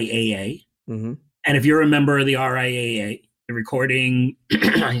RIAA. Mm-hmm. And if you're a member of the RIAA, the recording,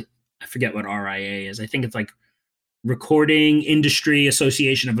 I forget what RIA is. I think it's like Recording Industry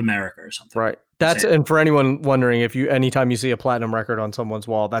Association of America or something. Right. And for anyone wondering, anytime you see a platinum record on someone's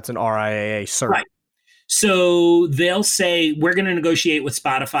wall, that's an RIAA cert. Right. So they'll say, we're going to negotiate with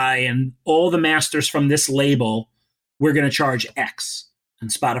Spotify and all the masters from this label, we're going to charge X. And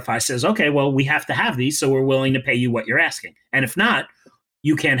Spotify says, okay, well, we have to have these, so we're willing to pay you what you're asking. And if not,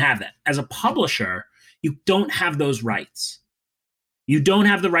 you can't have that. As a publisher, you don't have those rights. You don't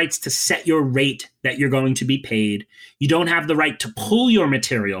have the rights to set your rate that you're going to be paid. You don't have the right to pull your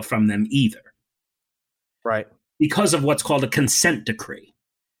material from them either. Right. Because of what's called a consent decree.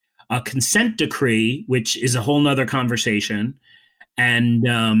 A consent decree, which is a whole nother conversation, and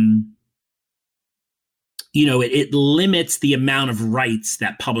it limits the amount of rights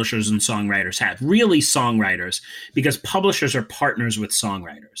that publishers and songwriters have. Really songwriters, because publishers are partners with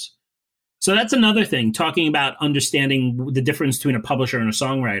songwriters. So that's another thing, talking about understanding the difference between a publisher and a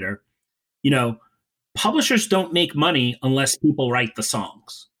songwriter. Publishers don't make money unless people write the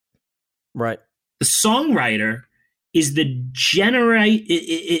songs. Right. The songwriter is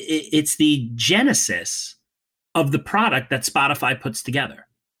it's the genesis of the product that Spotify puts together,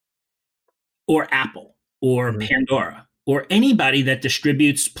 or Apple, or Pandora, or anybody that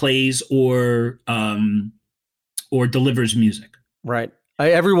distributes, plays, or delivers music. Right.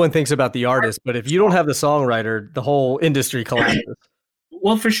 Everyone thinks about the artist, but if you don't have the songwriter, the whole industry collapses.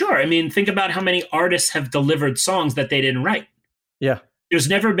 Well, for sure. I mean, think about how many artists have delivered songs that they didn't write. Yeah. There's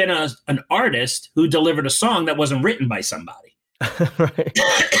never been an artist who delivered a song that wasn't written by somebody. Right.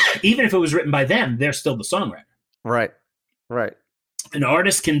 Even if it was written by them, they're still the songwriter. Right. Right. An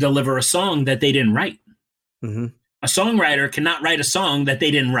artist can deliver a song that they didn't write. Mm-hmm. A songwriter cannot write a song that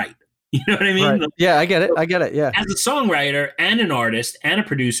they didn't write. You know what I mean? Right. Yeah, I get it. Yeah. As a songwriter and an artist and a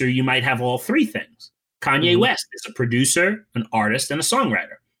producer, you might have all three things. Kanye West is a producer, an artist, and a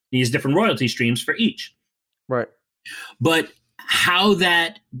songwriter. He has different royalty streams for each. Right. But how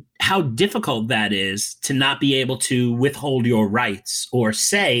difficult that is to not be able to withhold your rights, or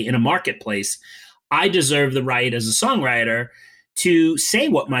say in a marketplace, I deserve the right as a songwriter to say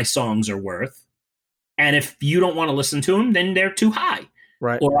what my songs are worth. And if you don't want to listen to them, then they're too high.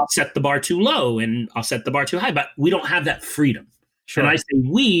 Right. Or I'll set the bar too low and I'll set the bar too high. But we don't have that freedom. Sure. And I say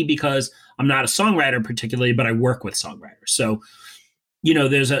we because I'm not a songwriter particularly, but I work with songwriters. So,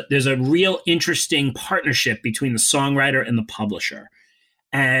 there's a real interesting partnership between the songwriter and the publisher.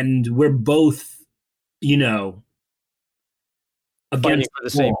 And we're both, against the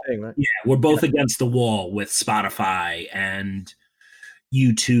same thing, right? Yeah, we're both against the wall with Spotify and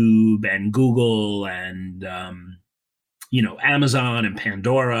YouTube and Google and Amazon and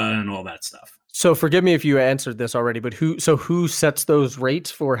Pandora and all that stuff. So forgive me if you answered this already, but who sets those rates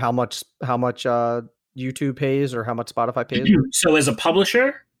for how much YouTube pays or how much Spotify pays? So as a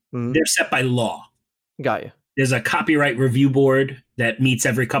publisher, they're set by law. Got you. there's a copyright review board that meets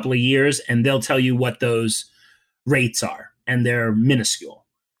every couple of years, and they'll tell you what those rates are, and they're minuscule.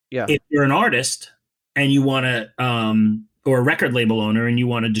 Yeah. If you're an artist and you want to, or a record label owner, and you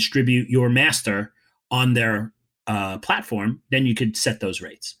want to distribute your master on their platform, then you could set those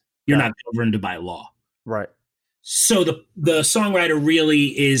rates. You're not governed by law. Right. So the songwriter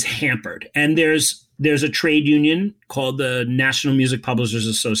really is hampered. And there's a trade union called the National Music Publishers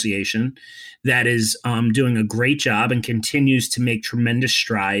Association that is doing a great job and continues to make tremendous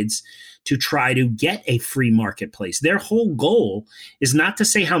strides to try to get a free marketplace. Their whole goal is not to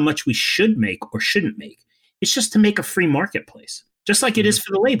say how much we should make or shouldn't make. It's just to make a free marketplace, just like it is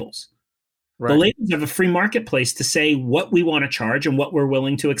for the labels. Right. The labels have a free marketplace to say what we want to charge and what we're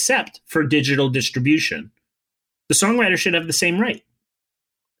willing to accept for digital distribution. The songwriter should have the same right.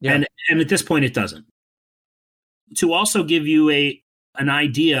 Yeah. And at this point, it doesn't. To also give you an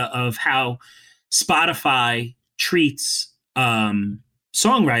idea of how Spotify treats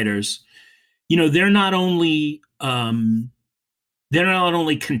songwriters, they're not only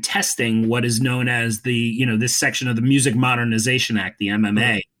contesting what is known as this section of the Music Modernization Act, the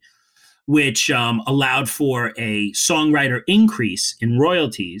MMA, which allowed for a songwriter increase in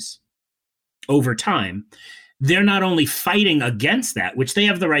royalties over time. They're not only fighting against that, which they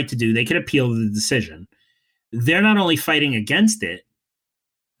have the right to do, they could appeal the decision. They're not only fighting against it,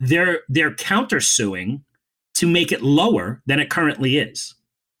 they're countersuing to make it lower than it currently is.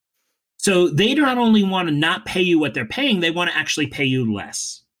 So they not only want to not pay you what they're paying, they want to actually pay you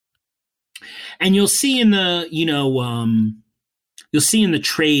less. And you'll see in the, you'll see in the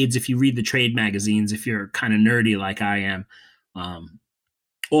trades, if you read the trade magazines, if you're kind of nerdy like I am,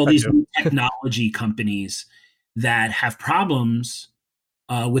 all these new technology companies that have problems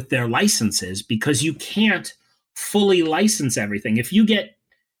with their licenses because you can't fully license everything. If you get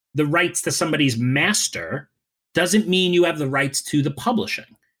the rights to somebody's master, doesn't mean you have the rights to the publishing.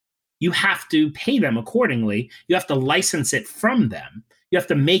 You have to pay them accordingly. You have to license it from them. You have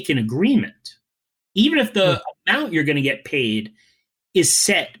to make an agreement. Even if the amount you're going to get paid is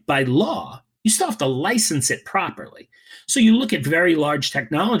set by law, you still have to license it properly. So you look at very large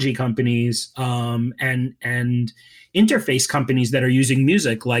technology companies and interface companies that are using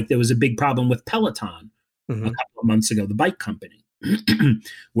music, like there was a big problem with Peloton a couple of months ago, the bike company,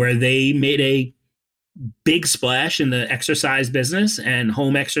 where they made a big splash in the exercise business and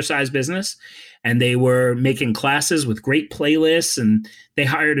home exercise business. And they were making classes with great playlists, and they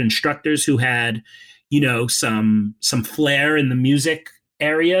hired instructors who had, some flair in the music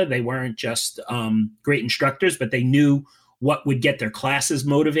area. They weren't just great instructors, but they knew what would get their classes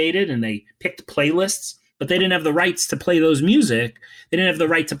motivated, and they picked playlists, but they didn't have the rights to play those music. They didn't have the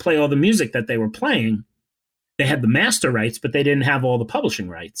right to play all the music that they were playing. They had the master rights, but they didn't have all the publishing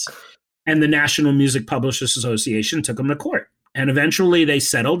rights. And the National Music Publishers Association took them to court. And eventually they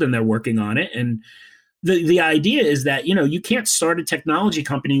settled, and they're working on it. And the idea is that, you can't start a technology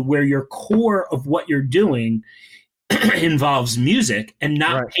company where your core of what you're doing involves music and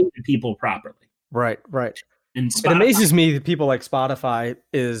not pay the people properly. Right. And it amazes me that people like Spotify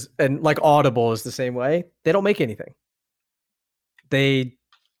and like Audible is the same way. They don't make anything. They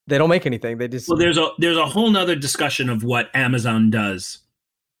don't make anything. They just... Well, there's a whole nother discussion of what Amazon does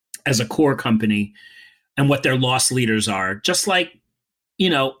as a core company and what their loss leaders are. Just like,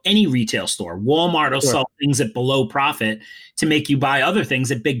 any retail store. Walmart will sell things at below profit to make you buy other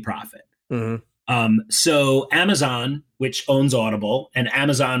things at big profit. So Amazon, which owns Audible, and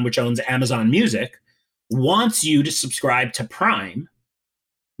Amazon, which owns Amazon Music, wants you to subscribe to Prime,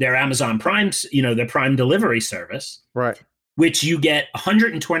 their Amazon Prime, their Prime delivery service. Right. Which you get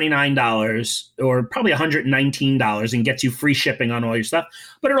 $129 or probably $119 and gets you free shipping on all your stuff.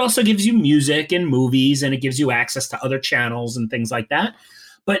 But it also gives you music and movies, and it gives you access to other channels and things like that.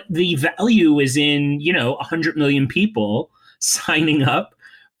 But the value is in, 100 million people signing up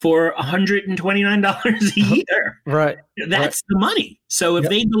for $129 a year. Right. That's the money. So if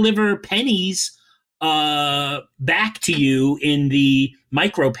they deliver pennies back to you in the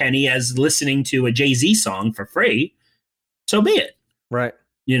micro penny as listening to a Jay-Z song for free, so be it. Right.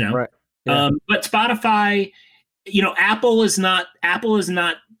 Right. Yeah. But Spotify, Apple is not,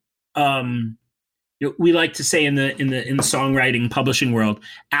 we like to say in the songwriting publishing world,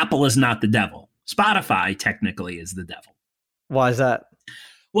 Apple is not the devil. Spotify technically is the devil. Why is that?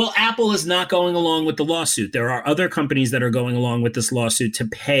 Well, Apple is not going along with the lawsuit. There are other companies that are going along with this lawsuit to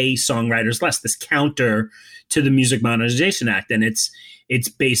pay songwriters less, this counter to the Music Modernization Act. And it's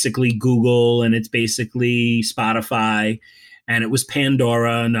basically Google, and it's basically Spotify, and it was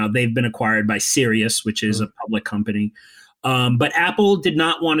Pandora. Now they've been acquired by Sirius, which is a public company. But Apple did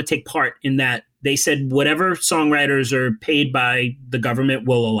not want to take part in that They said whatever songwriters are paid by the government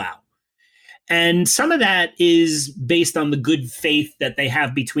will allow. And some of that is based on the good faith that they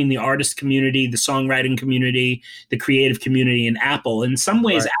have between the artist community, the songwriting community, the creative community, and Apple. In some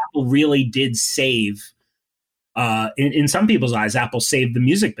ways, Right. Apple really did save, in some people's eyes, Apple saved the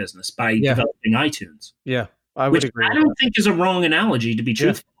music business by developing iTunes. Yeah, I would Which agree. I don't think is a wrong analogy, to be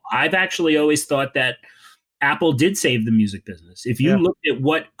truthful. I've actually always thought that Apple did save the music business. If you looked at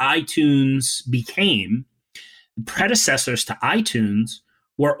what iTunes became, the predecessors to iTunes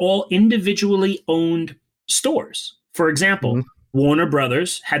were all individually owned stores. For example, Warner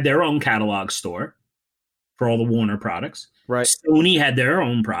Brothers had their own catalog store for all the Warner products. Right. Sony had their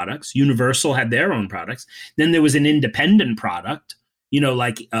own products. Universal had their own products. Then there was an independent product,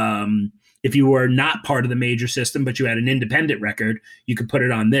 like if you were not part of the major system, but you had an independent record, you could put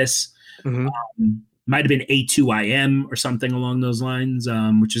it on this. Might have been A2IM or something along those lines,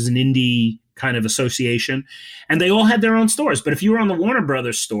 which is an indie kind of association. And they all had their own stores. But if you were on the Warner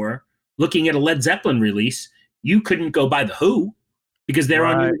Brothers store looking at a Led Zeppelin release, you couldn't go buy The Who because they're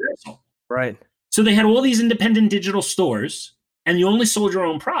on Universal. Right. So they had all these independent digital stores, and you only sold your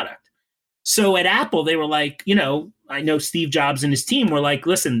own product. So at Apple, they were like, I know Steve Jobs and his team were like,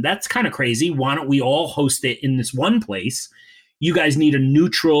 listen, that's kind of crazy. Why don't we all host it in this one place? You guys need a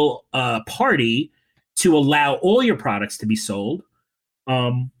neutral party to allow all your products to be sold.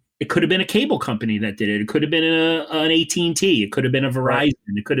 It could have been a cable company that did it. It could have been an AT&T. It could have been a Verizon. Right.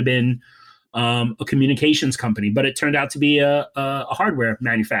 It could have been a communications company. But it turned out to be a hardware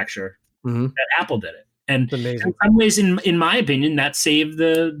manufacturer that Apple did it. And in some ways, in my opinion, that saved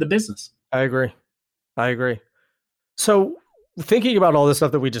the business. I agree. So thinking about all this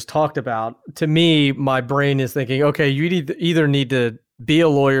stuff that we just talked about, to me, my brain is thinking, okay, you either need to be a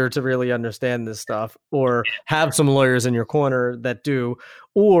lawyer to really understand this stuff, or have some lawyers in your corner that do.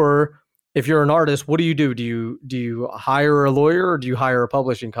 Or if you're an artist, what do you do? Do you hire a lawyer, or do you hire a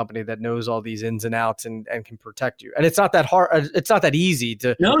publishing company that knows all these ins and outs and can protect you? And it's not that hard. It's not that easy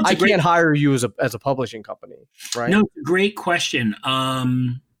to. No, I can't hire you as a publishing company, right? No, great question.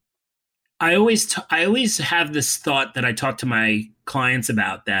 I always have this thought that I talk to my clients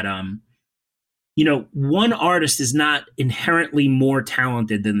about, that one artist is not inherently more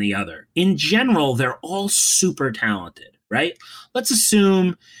talented than the other. In general, they're all super talented, right? Let's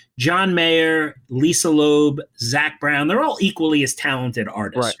assume John Mayer, Lisa Loeb, Zach Brown, they're all equally as talented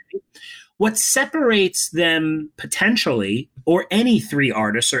artists. Right. What separates them potentially, or any three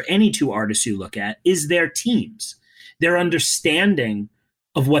artists or any two artists you look at, is their teams, their understanding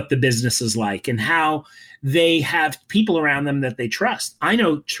of what the business is like and how they have people around them that they trust. I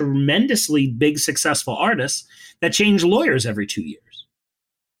know tremendously big, successful artists that change lawyers every 2 years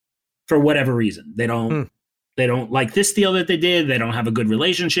for whatever reason. They don't like this deal that they did. They don't have a good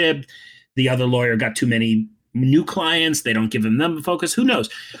relationship. The other lawyer got too many new clients. They don't give them the focus. Who knows?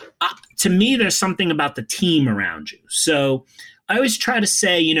 To me, there's something about the team around you. So I always try to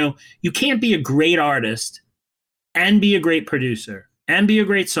say, you can't be a great artist and be a great producer and be a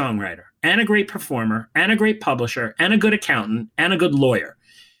great songwriter and a great performer and a great publisher and a good accountant and a good lawyer.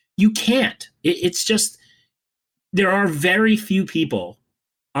 You can't. It's just, there are very few people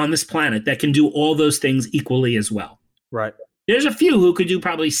on this planet that can do all those things equally as well. Right. There's a few who could do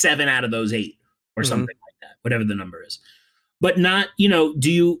probably 7 out of those 8 or something like that, whatever the number is. But not,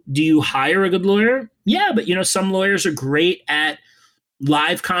 do you hire a good lawyer? Yeah, but some lawyers are great at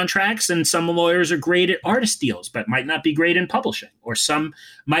live contracts, and some lawyers are great at artist deals, but might not be great in publishing, or some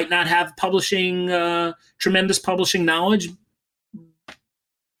might not have tremendous publishing knowledge,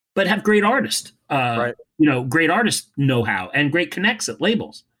 but have great artist, great artist know-how and great connects at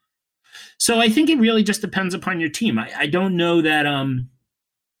labels. So I think it really just depends upon your team. I don't know that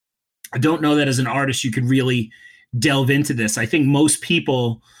as an artist you could really delve into this. I think most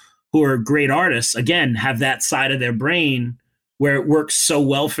people who are great artists, again, have that side of their brain where it works so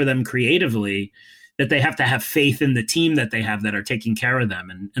well for them creatively that they have to have faith in the team that they have that are taking care of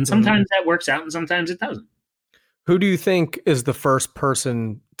them. And sometimes that works out and sometimes it doesn't. Who do you think is the first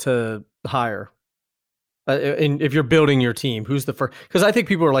person to hire? And if you're building your team, who's the first? Because I think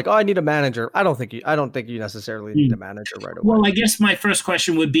people are like, "Oh, I need a manager." I don't think you necessarily need a manager right away. Well, I guess my first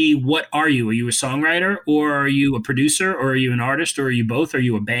question would be, what are you? Are you a songwriter, or are you a producer, or are you an artist, or are you both? Are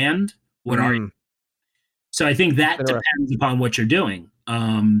you a band? What are you? So I think that depends upon what you're doing.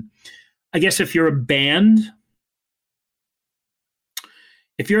 I guess if you're a band,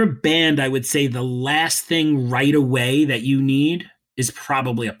 I would say the last thing right away that you need is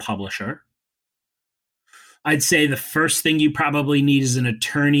probably a publisher. I'd say the first thing you probably need is an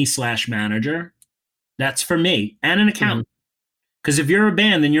attorney / manager. That's for me, and an accountant. Because if you're a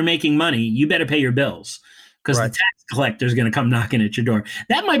band and you're making money, you better pay your bills, because the tax collector is going to come knocking at your door.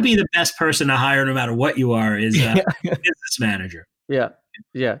 That might be the best person to hire, no matter what you are, is a business manager. Yeah.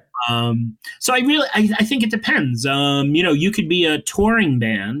 So I think it depends. You could be a touring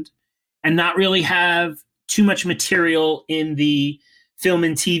band and not really have too much material in the film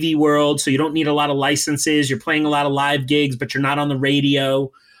and TV world, so you don't need a lot of licenses. You're playing a lot of live gigs, but you're not on the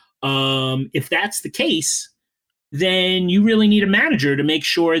radio. If that's the case, then you really need a manager to make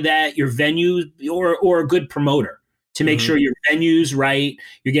sure that your venue, or a good promoter to make sure your venue's right,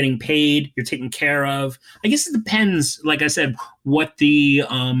 you're getting paid, you're taken care of. I guess it depends, like I said, what the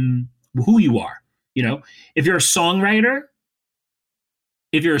who you are. If you're a songwriter,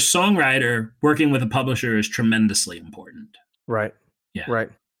 working with a publisher is tremendously important. Right. Yeah. Right.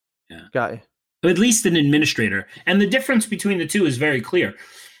 Yeah. Got you. At least an administrator. And the difference between the two is very clear.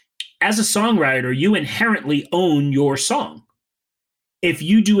 As a songwriter, you inherently own your song. If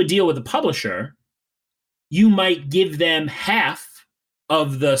you do a deal with a publisher, you might give them half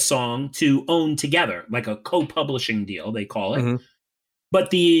of the song to own together, like a co-publishing deal, they call it.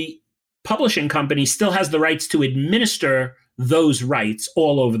 But the publishing company still has the rights to administer those rights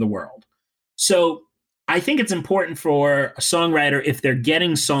all over the world. So I think it's important for a songwriter, if they're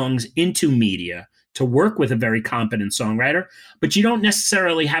getting songs into media, to work with a very competent songwriter, but you don't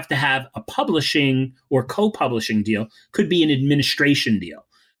necessarily have to have a publishing or co-publishing deal. Could be an administration deal.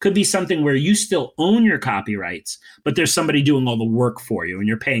 Could be something where you still own your copyrights, but there's somebody doing all the work for you and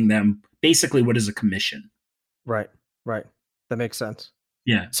you're paying them basically what is a commission. Right. That makes sense.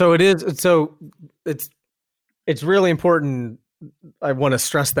 Yeah. So it's really important. I want to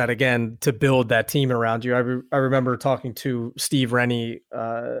stress that again, to build that team around you. I remember talking to Steve Rennie.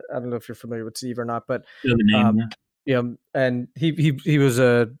 I don't know if you're familiar with Steve or not, but and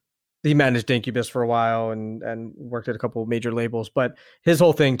he managed Incubus for a while and worked at a couple of major labels. But his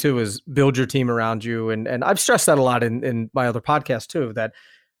whole thing too is build your team around you. And I've stressed that a lot in my other podcasts too, that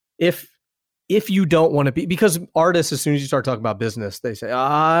if you don't want to be, because artists, as soon as you start talking about business, they say,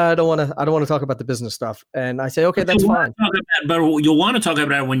 I don't want to talk about the business stuff. And I say, okay, that's fine. But you'll want to talk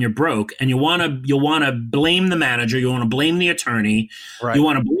about it when you're broke, and you'll want to blame the manager. You want to blame the attorney. Right. You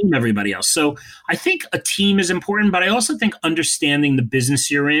want to blame everybody else. So I think a team is important, but I also think understanding the business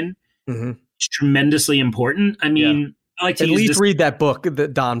you're in is tremendously important. I mean, I like to at least read that book, the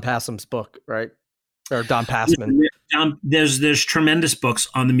Don Passman's book, right? Or Don Passman. There's tremendous books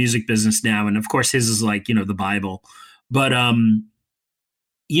on the music business now, and of course his is like the Bible. But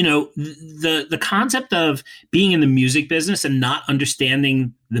the concept of being in the music business and not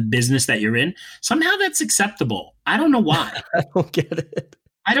understanding the business that you're in, somehow that's acceptable. I don't know why. I don't get it.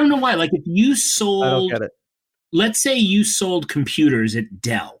 I don't know why. Like if you sold, I don't get it. Let's say you sold computers at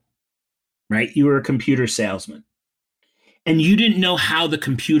Dell, right? You were a computer salesman, and you didn't know how the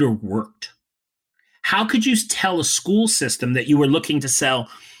computer worked. How could you tell a school system that you were looking to sell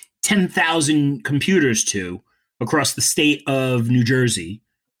 10,000 computers to across the state of New Jersey,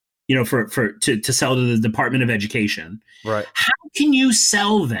 to sell to the Department of Education? Right. How can you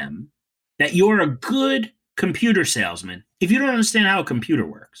sell them that you're a good computer salesman if you don't understand how a computer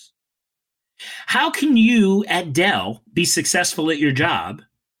works? How can you at Dell be successful at your job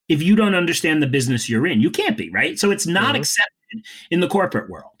if you don't understand the business you're in? You can't be, right? So it's not accepted in the corporate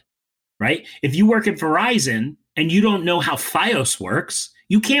world. Right? If you work at Verizon and you don't know how Fios works,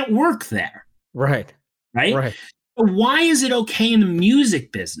 you can't work there. Right. Right. So why is it okay in the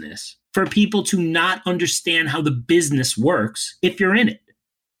music business for people to not understand how the business works if you're in it?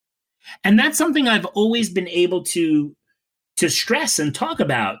 And that's something I've always been able to stress and talk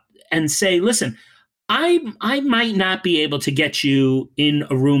about and say, listen, I might not be able to get you in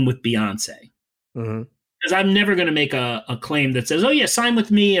a room with Beyonce. Because I'm never going to make a claim that says, oh, yeah, sign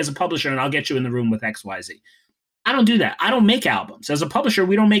with me as a publisher and I'll get you in the room with XYZ. I don't do that. I don't make albums. As a publisher,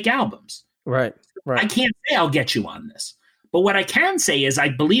 we don't make albums. Right. I can't say I'll get you on this. But what I can say is,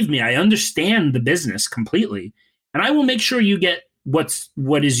 believe me, I understand the business completely. And I will make sure you get what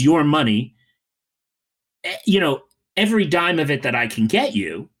is your money, every dime of it that I can get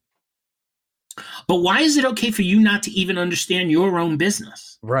you. But why is it okay for you not to even understand your own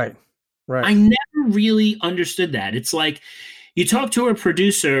business? Right. I never really understood that. It's like you talk to a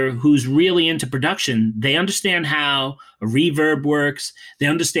producer who's really into production. They understand how a reverb works. They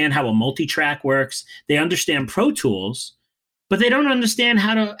understand how a multi-track works. They understand Pro Tools, but they don't understand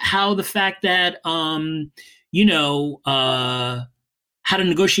how the fact that how to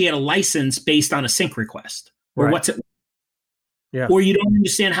negotiate a license based on a sync request, or or you don't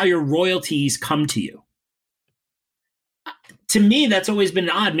understand how your royalties come to you. To me, that's always been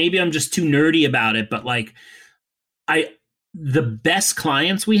odd. Maybe I'm just too nerdy about it, but like the best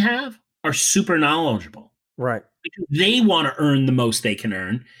clients we have are super knowledgeable. Right. Because they want to earn the most they can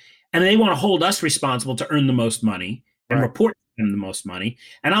earn, and they want to hold us responsible to earn the most money and report them the most money.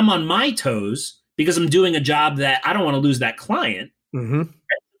 And I'm on my toes because I'm doing a job that I don't want to lose that client. Mm-hmm. The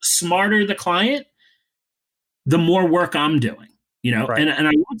smarter the client, the more work I'm doing, you know, and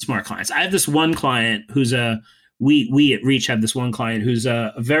I want smart clients. I have this one client who's we at Reach have this one client who's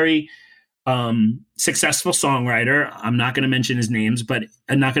a very successful songwriter. I'm not going to mention his names, but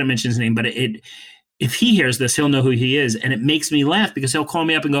if he hears this, he'll know who he is. And it makes me laugh because he'll call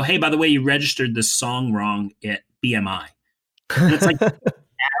me up and go, hey, by the way, you registered this song wrong at BMI. And it's like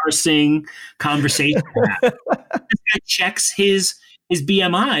embarrassing conversation. This guy checks his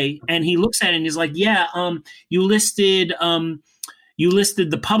BMI and he looks at it and he's like, yeah, you listed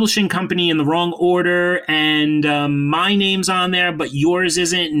the publishing company in the wrong order, and my name's on there, but yours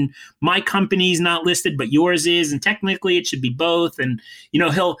isn't, and my company's not listed, but yours is, and technically it should be both. And you know,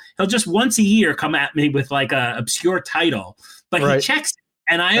 he'll just once a year come at me with like a obscure title, but he checks it.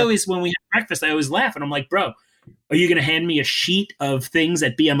 And I always, when we have breakfast, I always laugh, and I'm like, bro, are you going to hand me a sheet of things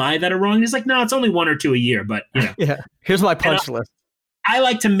at BMI that are wrong? And he's like, no, it's only one or two a year, but you know, yeah. Here's my punch list. I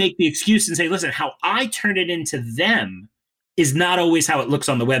like to make the excuse and say, listen, how I turn it into them is not always how it looks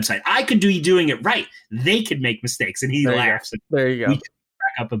on the website. I could be doing it right. They could make mistakes. And he laughs. There you go. We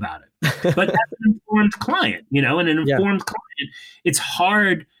back up about it. But that's an informed client, you know, and an informed client, it's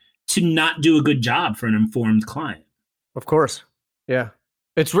hard to not do a good job for an informed client. Of course. Yeah.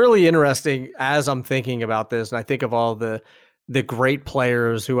 It's really interesting as I'm thinking about this. And I think of all the great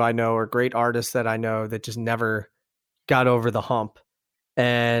players who I know or great artists that I know that just never got over the hump.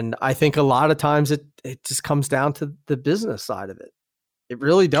 And I think a lot of times it just comes down to the business side of it. It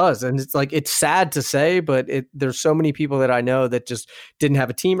really does. And it's like, it's sad to say, but there's so many people that I know that just didn't have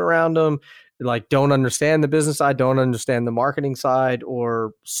a team around them, like don't understand the business side, don't understand the marketing side,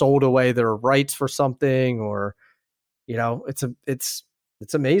 or sold away their rights for something, or, you know, it's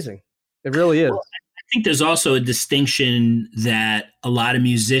amazing. It really is. Well, I think there's also a distinction that a lot of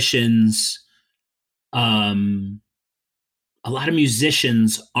musicians aren't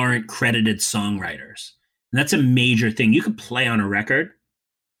credited songwriters. And that's a major thing. You could play on a record,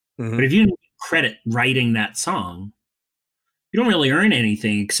 but if you don't credit writing that song, you don't really earn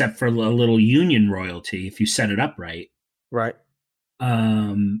anything except for a little union royalty if you set it up right. Right.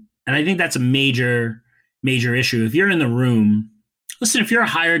 And I think that's a major, major issue. If you're in the room, listen, if you're a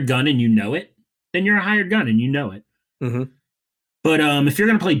hired gun and you know it, then you're a hired gun and you know it. Mm-hmm. But if you're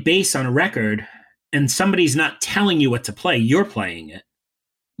going to play bass on a record and somebody's not telling you what to play, you're playing it.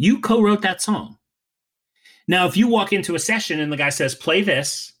 You co-wrote that song. Now, if you walk into a session and the guy says, play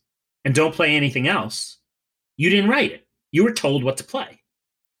this and don't play anything else, you didn't write it. You were told what to play.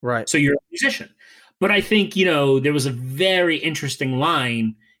 Right. So you're a musician. But I think, you know, there was a very interesting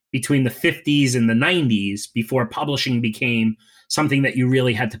line between the 50s and the 90s before publishing became something that you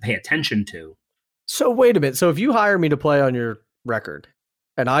really had to pay attention to. So wait a minute. So if you hire me to play on your record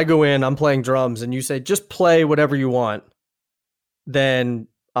and I go in, I'm playing drums, and you say, just play whatever you want, then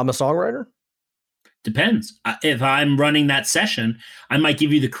I'm a songwriter? Depends. If I'm running that session, I might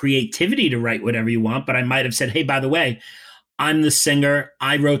give you the creativity to write whatever you want, but I might have said, hey, by the way, I'm the singer.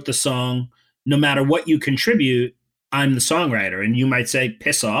 I wrote the song. No matter what you contribute, I'm the songwriter. And you might say,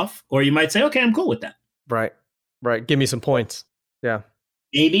 piss off. Or you might say, okay, I'm cool with that. Right. Right. Give me some points. Yeah.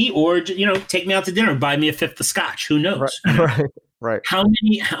 Maybe. Or, you know, take me out to dinner, buy me a fifth of scotch. Who knows? Right. Right. How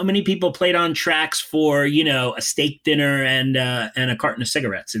many people played on tracks for, you know, a steak dinner and a carton of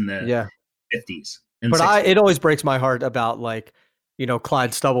cigarettes in the 50s? But it always breaks my heart about, like, you know,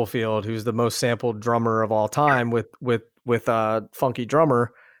 Clyde Stubblefield, who's the most sampled drummer of all time with Funky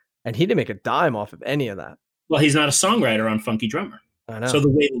Drummer, and he didn't make a dime off of any of that. Well, he's not a songwriter on Funky Drummer. I know. So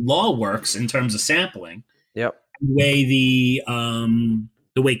the way the law works in terms of sampling, the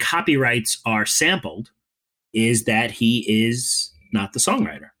way copyrights are sampled is that he is not the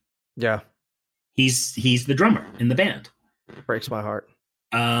songwriter. Yeah. He's the drummer in the band. Breaks my heart.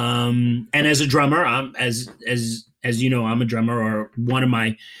 And as a drummer, I'm as you know, I'm a drummer, or one of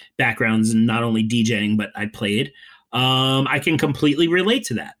my backgrounds in not only DJing, but I played. I can completely relate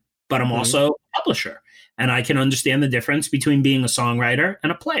to that, but I'm also a publisher, and I can understand the difference between being a songwriter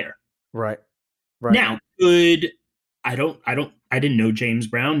and a player. Right. Now, I didn't know James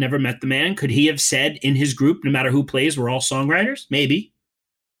Brown, never met the man. Could he have said in his group, no matter who plays, we're all songwriters? Maybe.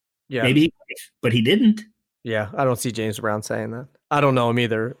 Yeah. Maybe he could, but he didn't. Yeah, I don't see James Brown saying that. I don't know him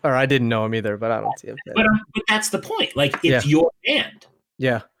either, or I didn't know him either, but I don't see him saying that. But that's the point. Like, it's your band.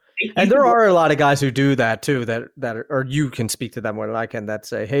 Yeah. And there are a lot of guys who do that too, that or you can speak to them more than I can, that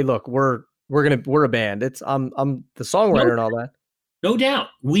say, hey, look, we're we're a band. I'm the songwriter and all that. No doubt.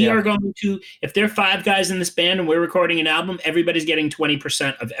 We are going to, if there are 5 guys in this band and we're recording an album, everybody's getting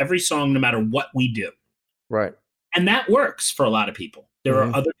 20% of every song, no matter what we do. Right. And that works for a lot of people. There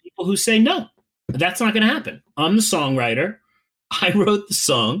are other people who say, no, that's not going to happen. I'm the songwriter. I wrote the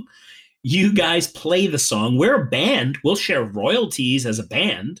song. You guys play the song. We're a band. We'll share royalties as a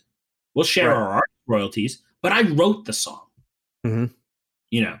band. We'll share our art royalties, but I wrote the song. Mm-hmm.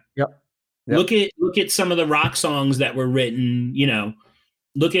 You know. Yep. Look at some of the rock songs that were written, you know.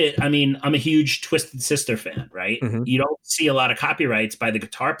 I mean, I'm a huge Twisted Sister fan, right? Mm-hmm. You don't see a lot of copyrights by the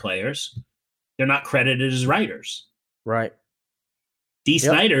guitar players. They're not credited as writers. Right. Dee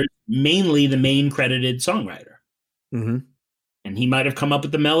Snider, mainly the main credited songwriter. Mm-hmm. And he might have come up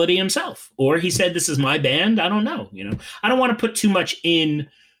with the melody himself. Or he said, this is my band. I don't know. You know, I don't want to put too much in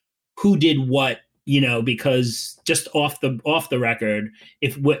who did what, you know, because just off the record,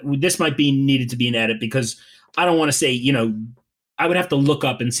 this might be needed to be an edit, because I don't want to say, you know, I would have to look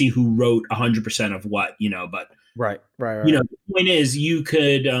up and see who wrote 100% of what, you know, but right. You know, the point is you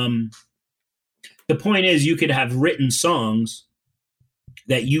could have written songs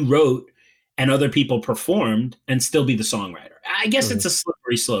that you wrote and other people performed and still be the songwriter. I guess it's a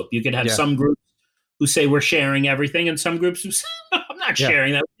slippery slope. You could have some groups who say we're sharing everything, and some groups who say, I'm not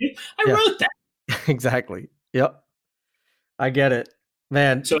sharing that with you. I wrote that. Exactly. Yep. I get it,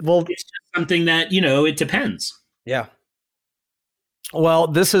 man. So it's just something that, you know, it depends. Yeah. Well,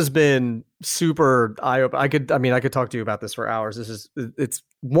 this has been super eye-opening. I could talk to you about this for hours. It's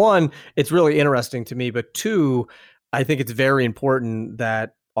really interesting to me, but 2, I think it's very important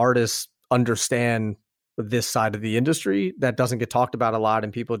that artists understand this side of the industry that doesn't get talked about a lot,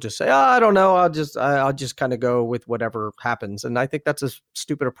 and people just say, oh, I don't know, I'll just kind of go with whatever happens. And I think that's a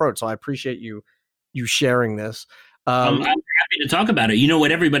stupid approach. So I appreciate you sharing this. I'm happy to talk about it. You know,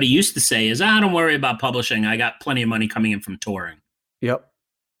 what everybody used to say is, don't worry about publishing. I got plenty of money coming in from touring. Yep.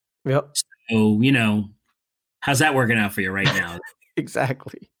 So, you know, how's that working out for you right now?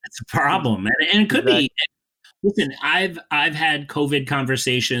 Exactly. That's a problem. And it could be, listen, I've had COVID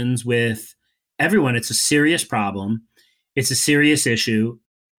conversations with everyone. It's a serious problem. It's a serious issue.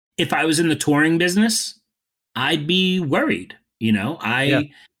 If I was in the touring business, I'd be worried. You know, I'd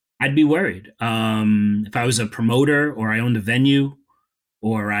be worried. If I was a promoter, or I owned a venue,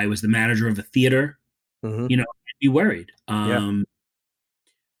 or I was the manager of a theater, you know, I'd be worried.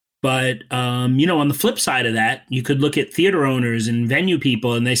 But, you know, on the flip side of that, you could look at theater owners and venue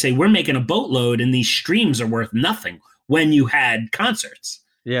people, and they say, we're making a boatload and these streams are worth nothing when you had concerts.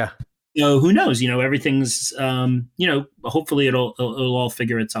 Yeah. So who knows? You know, everything's, you know, hopefully it'll all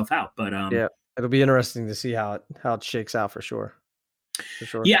figure itself out. But it'll be interesting to see how it shakes out for sure.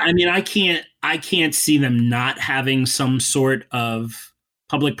 Yeah, I mean, I can't see them not having some sort of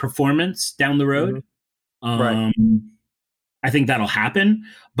public performance down the road. Right. I think that'll happen,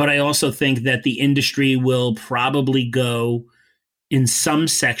 but I also think that the industry will probably go in some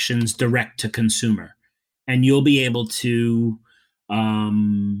sections direct to consumer, and you'll be able to,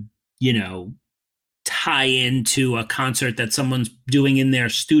 you know, tie into a concert that someone's doing in their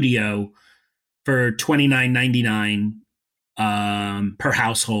studio for $29.99 per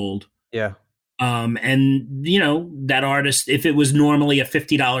household. Yeah. And you know, that artist, if it was normally a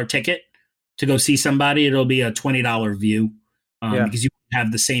 $50 ticket to go see somebody, it'll be a $20 view. Because you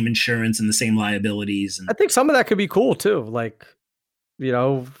have the same insurance and the same liabilities. And I think some of that could be cool too. Like, you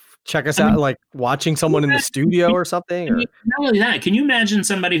know, check us out, like watching someone in the studio or something. Or not only that, can you imagine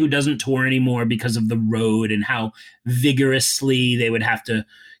somebody who doesn't tour anymore because of the road and how vigorously they would have to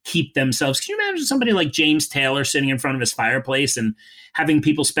keep themselves? Can you imagine somebody like James Taylor sitting in front of his fireplace and having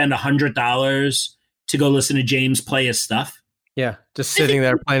people spend $100 to go listen to James play his stuff? Yeah, just sitting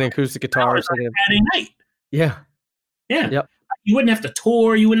there playing acoustic guitar. Saturday night. Yeah. Yep. You wouldn't have to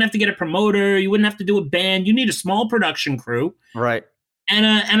tour. You wouldn't have to get a promoter. You wouldn't have to do a band. You need a small production crew, right?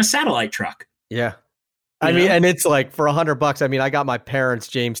 And a satellite truck. Yeah, I mean, and it's like for $100. I mean, I got my parents'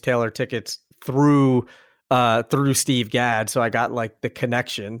 James Taylor tickets through Steve Gadd, so I got like the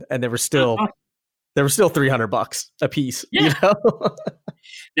connection, and they were still $300 a piece. Yeah. You know?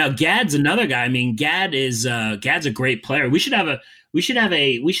 Now Gadd's another guy. I mean, Gadd's a great player. We should think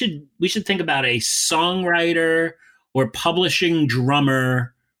about a songwriter or publishing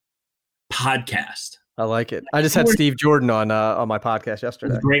drummer podcast. I like it. I just had Steve Jordan on my podcast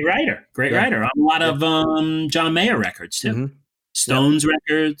yesterday. Great writer. On a lot of John Mayer records too. Mm-hmm. Stones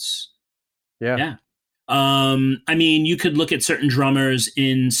records. Yeah. I mean, you could look at certain drummers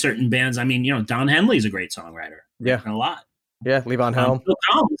in certain bands. I mean, you know, Don Henley's a great songwriter. Yeah. A lot. Yeah, Levon Helm. Phil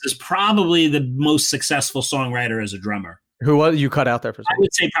Collins is probably the most successful songwriter as a drummer. Who was you cut out there for a I second?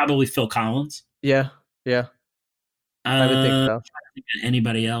 would say probably Phil Collins. Yeah. I would think so.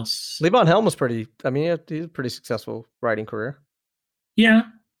 Anybody else? Levon Helm was pretty. I mean, he had a pretty successful writing career. Yeah.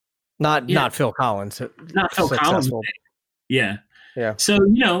 Not Phil Collins. Not Phil Collins. Yeah. So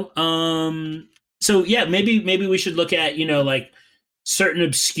maybe we should look at like certain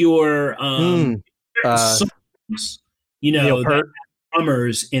obscure songs, that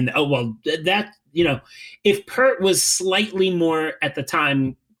drummers in. If Pert was slightly more at the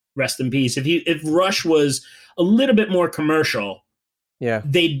time, rest in peace. If Rush was a little bit more commercial,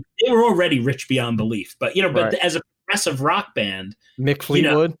 they were already rich beyond belief. But but as a progressive rock band, Mick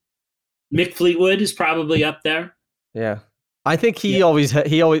Fleetwood. Mick Fleetwood is probably up there. Yeah. I think he always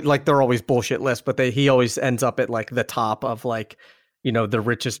like they're always bullshit lists, but he always ends up at like the top of like, the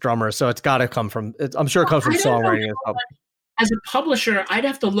richest drummers. So it's got to come from, I'm sure it comes from songwriting as well. As a publisher, I'd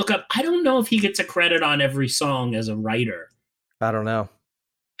have to look up. I don't know if he gets a credit on every song as a writer. I don't know.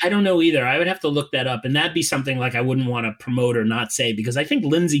 I don't know either. I would have to look that up. And that'd be something like I wouldn't want to promote or not say, because I think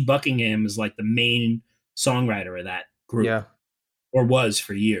Lindsey Buckingham is like the main songwriter of that group. Yeah. Or was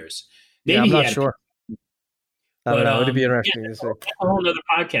for years. Maybe I'm not sure. I don't know. It'd be interesting. A whole other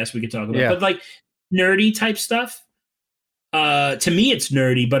podcast we could talk about. Yeah. But like nerdy type stuff, to me it's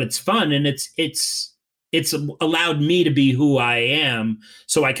nerdy, but it's fun, and it's allowed me to be who I am,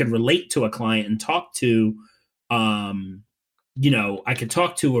 so I could relate to a client and talk to, I could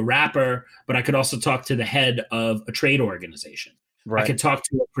talk to a rapper, but I could also talk to the head of a trade organization. Right. I could talk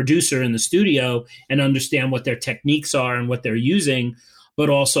to a producer in the studio and understand what their techniques are and what they're using, but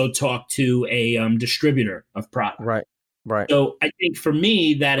also talk to a distributor of product. Right. So I think for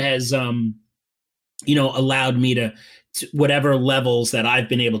me, that has, allowed me to whatever levels that I've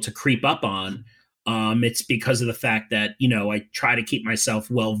been able to creep up on. It's because of the fact that, I try to keep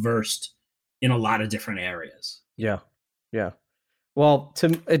myself well-versed in a lot of different areas. Yeah. Well,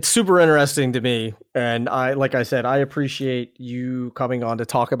 it's super interesting to me. And like I said, I appreciate you coming on to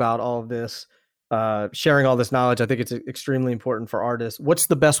talk about all of this. Sharing all this knowledge. I think it's extremely important for artists. What's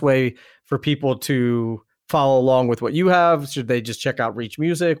the best way for people to follow along with what you have? Should they just check out Reach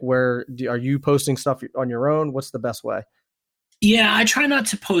Music? Are you posting stuff on your own? What's the best way? Yeah, I try not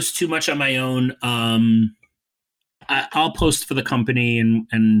to post too much on my own. I'll post for the company,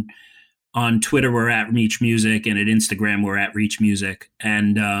 and on Twitter we're at Reach Music, and at Instagram we're at Reach Music.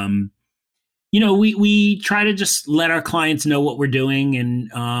 And we try to just let our clients know what we're doing,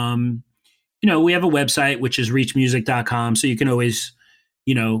 and we have a website, which is reachmusic.com. So you can always,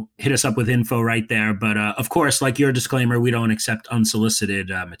 hit us up with info right there. But of course, like your disclaimer, we don't accept unsolicited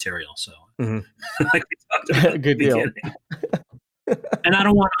material. So like we talked about. Good deal. And I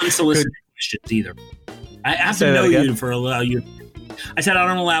don't want unsolicited questions either. I have to know you for allow you. I said I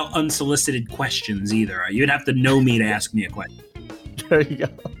don't allow unsolicited questions either. You'd have to know me to ask me a question. There you go.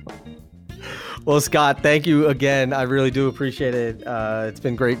 Well, Scott, thank you again. I really do appreciate it. It's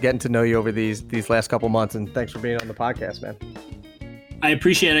been great getting to know you over these last couple months, and thanks for being on the podcast, man. I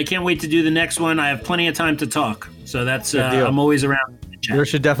appreciate it. I can't wait to do the next one. I have plenty of time to talk, so that's I'm always around. There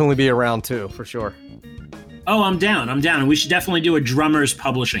should definitely be around too, for sure. Oh, I'm down. And we should definitely do a drummers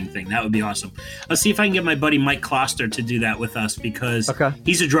publishing thing. That would be awesome. I'll see if I can get my buddy Mike Kloster to do that with us, because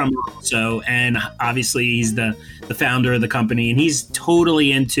he's a drummer also, and obviously he's the founder of the company, and he's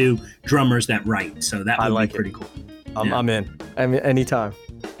totally into drummers that write. So that would be pretty cool. I'm in. I mean, anytime.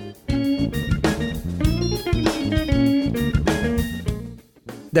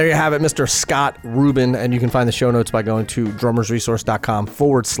 There you have it, Mr. Scott Rubin, and you can find the show notes by going to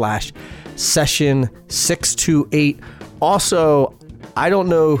drummersresource.com/session628. Also, I don't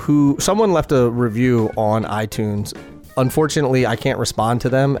know someone left a review on iTunes. Unfortunately, I can't respond to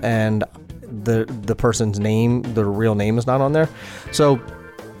them, and the person's name, the real name, is not on there. So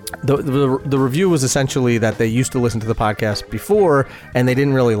the review was essentially that they used to listen to the podcast before and they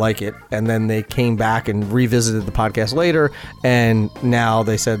didn't really like it, and then they came back and revisited the podcast later, and now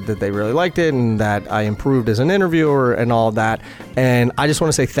they said that they really liked it and that I improved as an interviewer and all of that. And I just want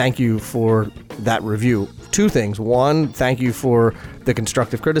to say thank you for that review. Two things: one, thank you for the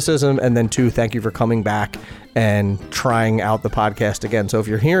constructive criticism, and then two, thank you for coming back and trying out the podcast again. So if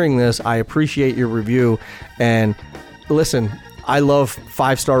you're hearing this, I appreciate your review. And listen, I love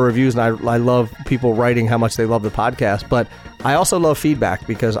 5-star reviews, and I love people writing how much they love the podcast, but I also love feedback,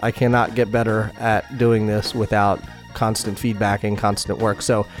 because I cannot get better at doing this without constant feedback and constant work.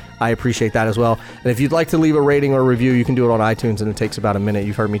 So I appreciate that as well. And if you'd like to leave a rating or a review, you can do it on iTunes, and it takes about a minute.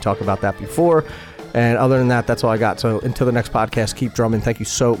 You've heard me talk about that before. And other than that, that's all I got. So until the next podcast, keep drumming. Thank you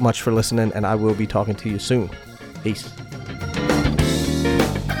so much for listening, and I will be talking to you soon. Peace.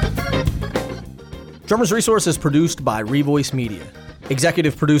 Drummer's Resource is produced by Revoice Media.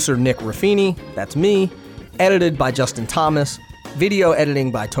 Executive producer Nick Ruffini, that's me. Edited by Justin Thomas. Video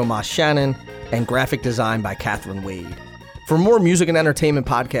editing by Tomas Shannon. And graphic design by Catherine Wade. For more music and entertainment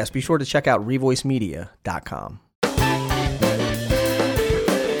podcasts, be sure to check out revoicemedia.com.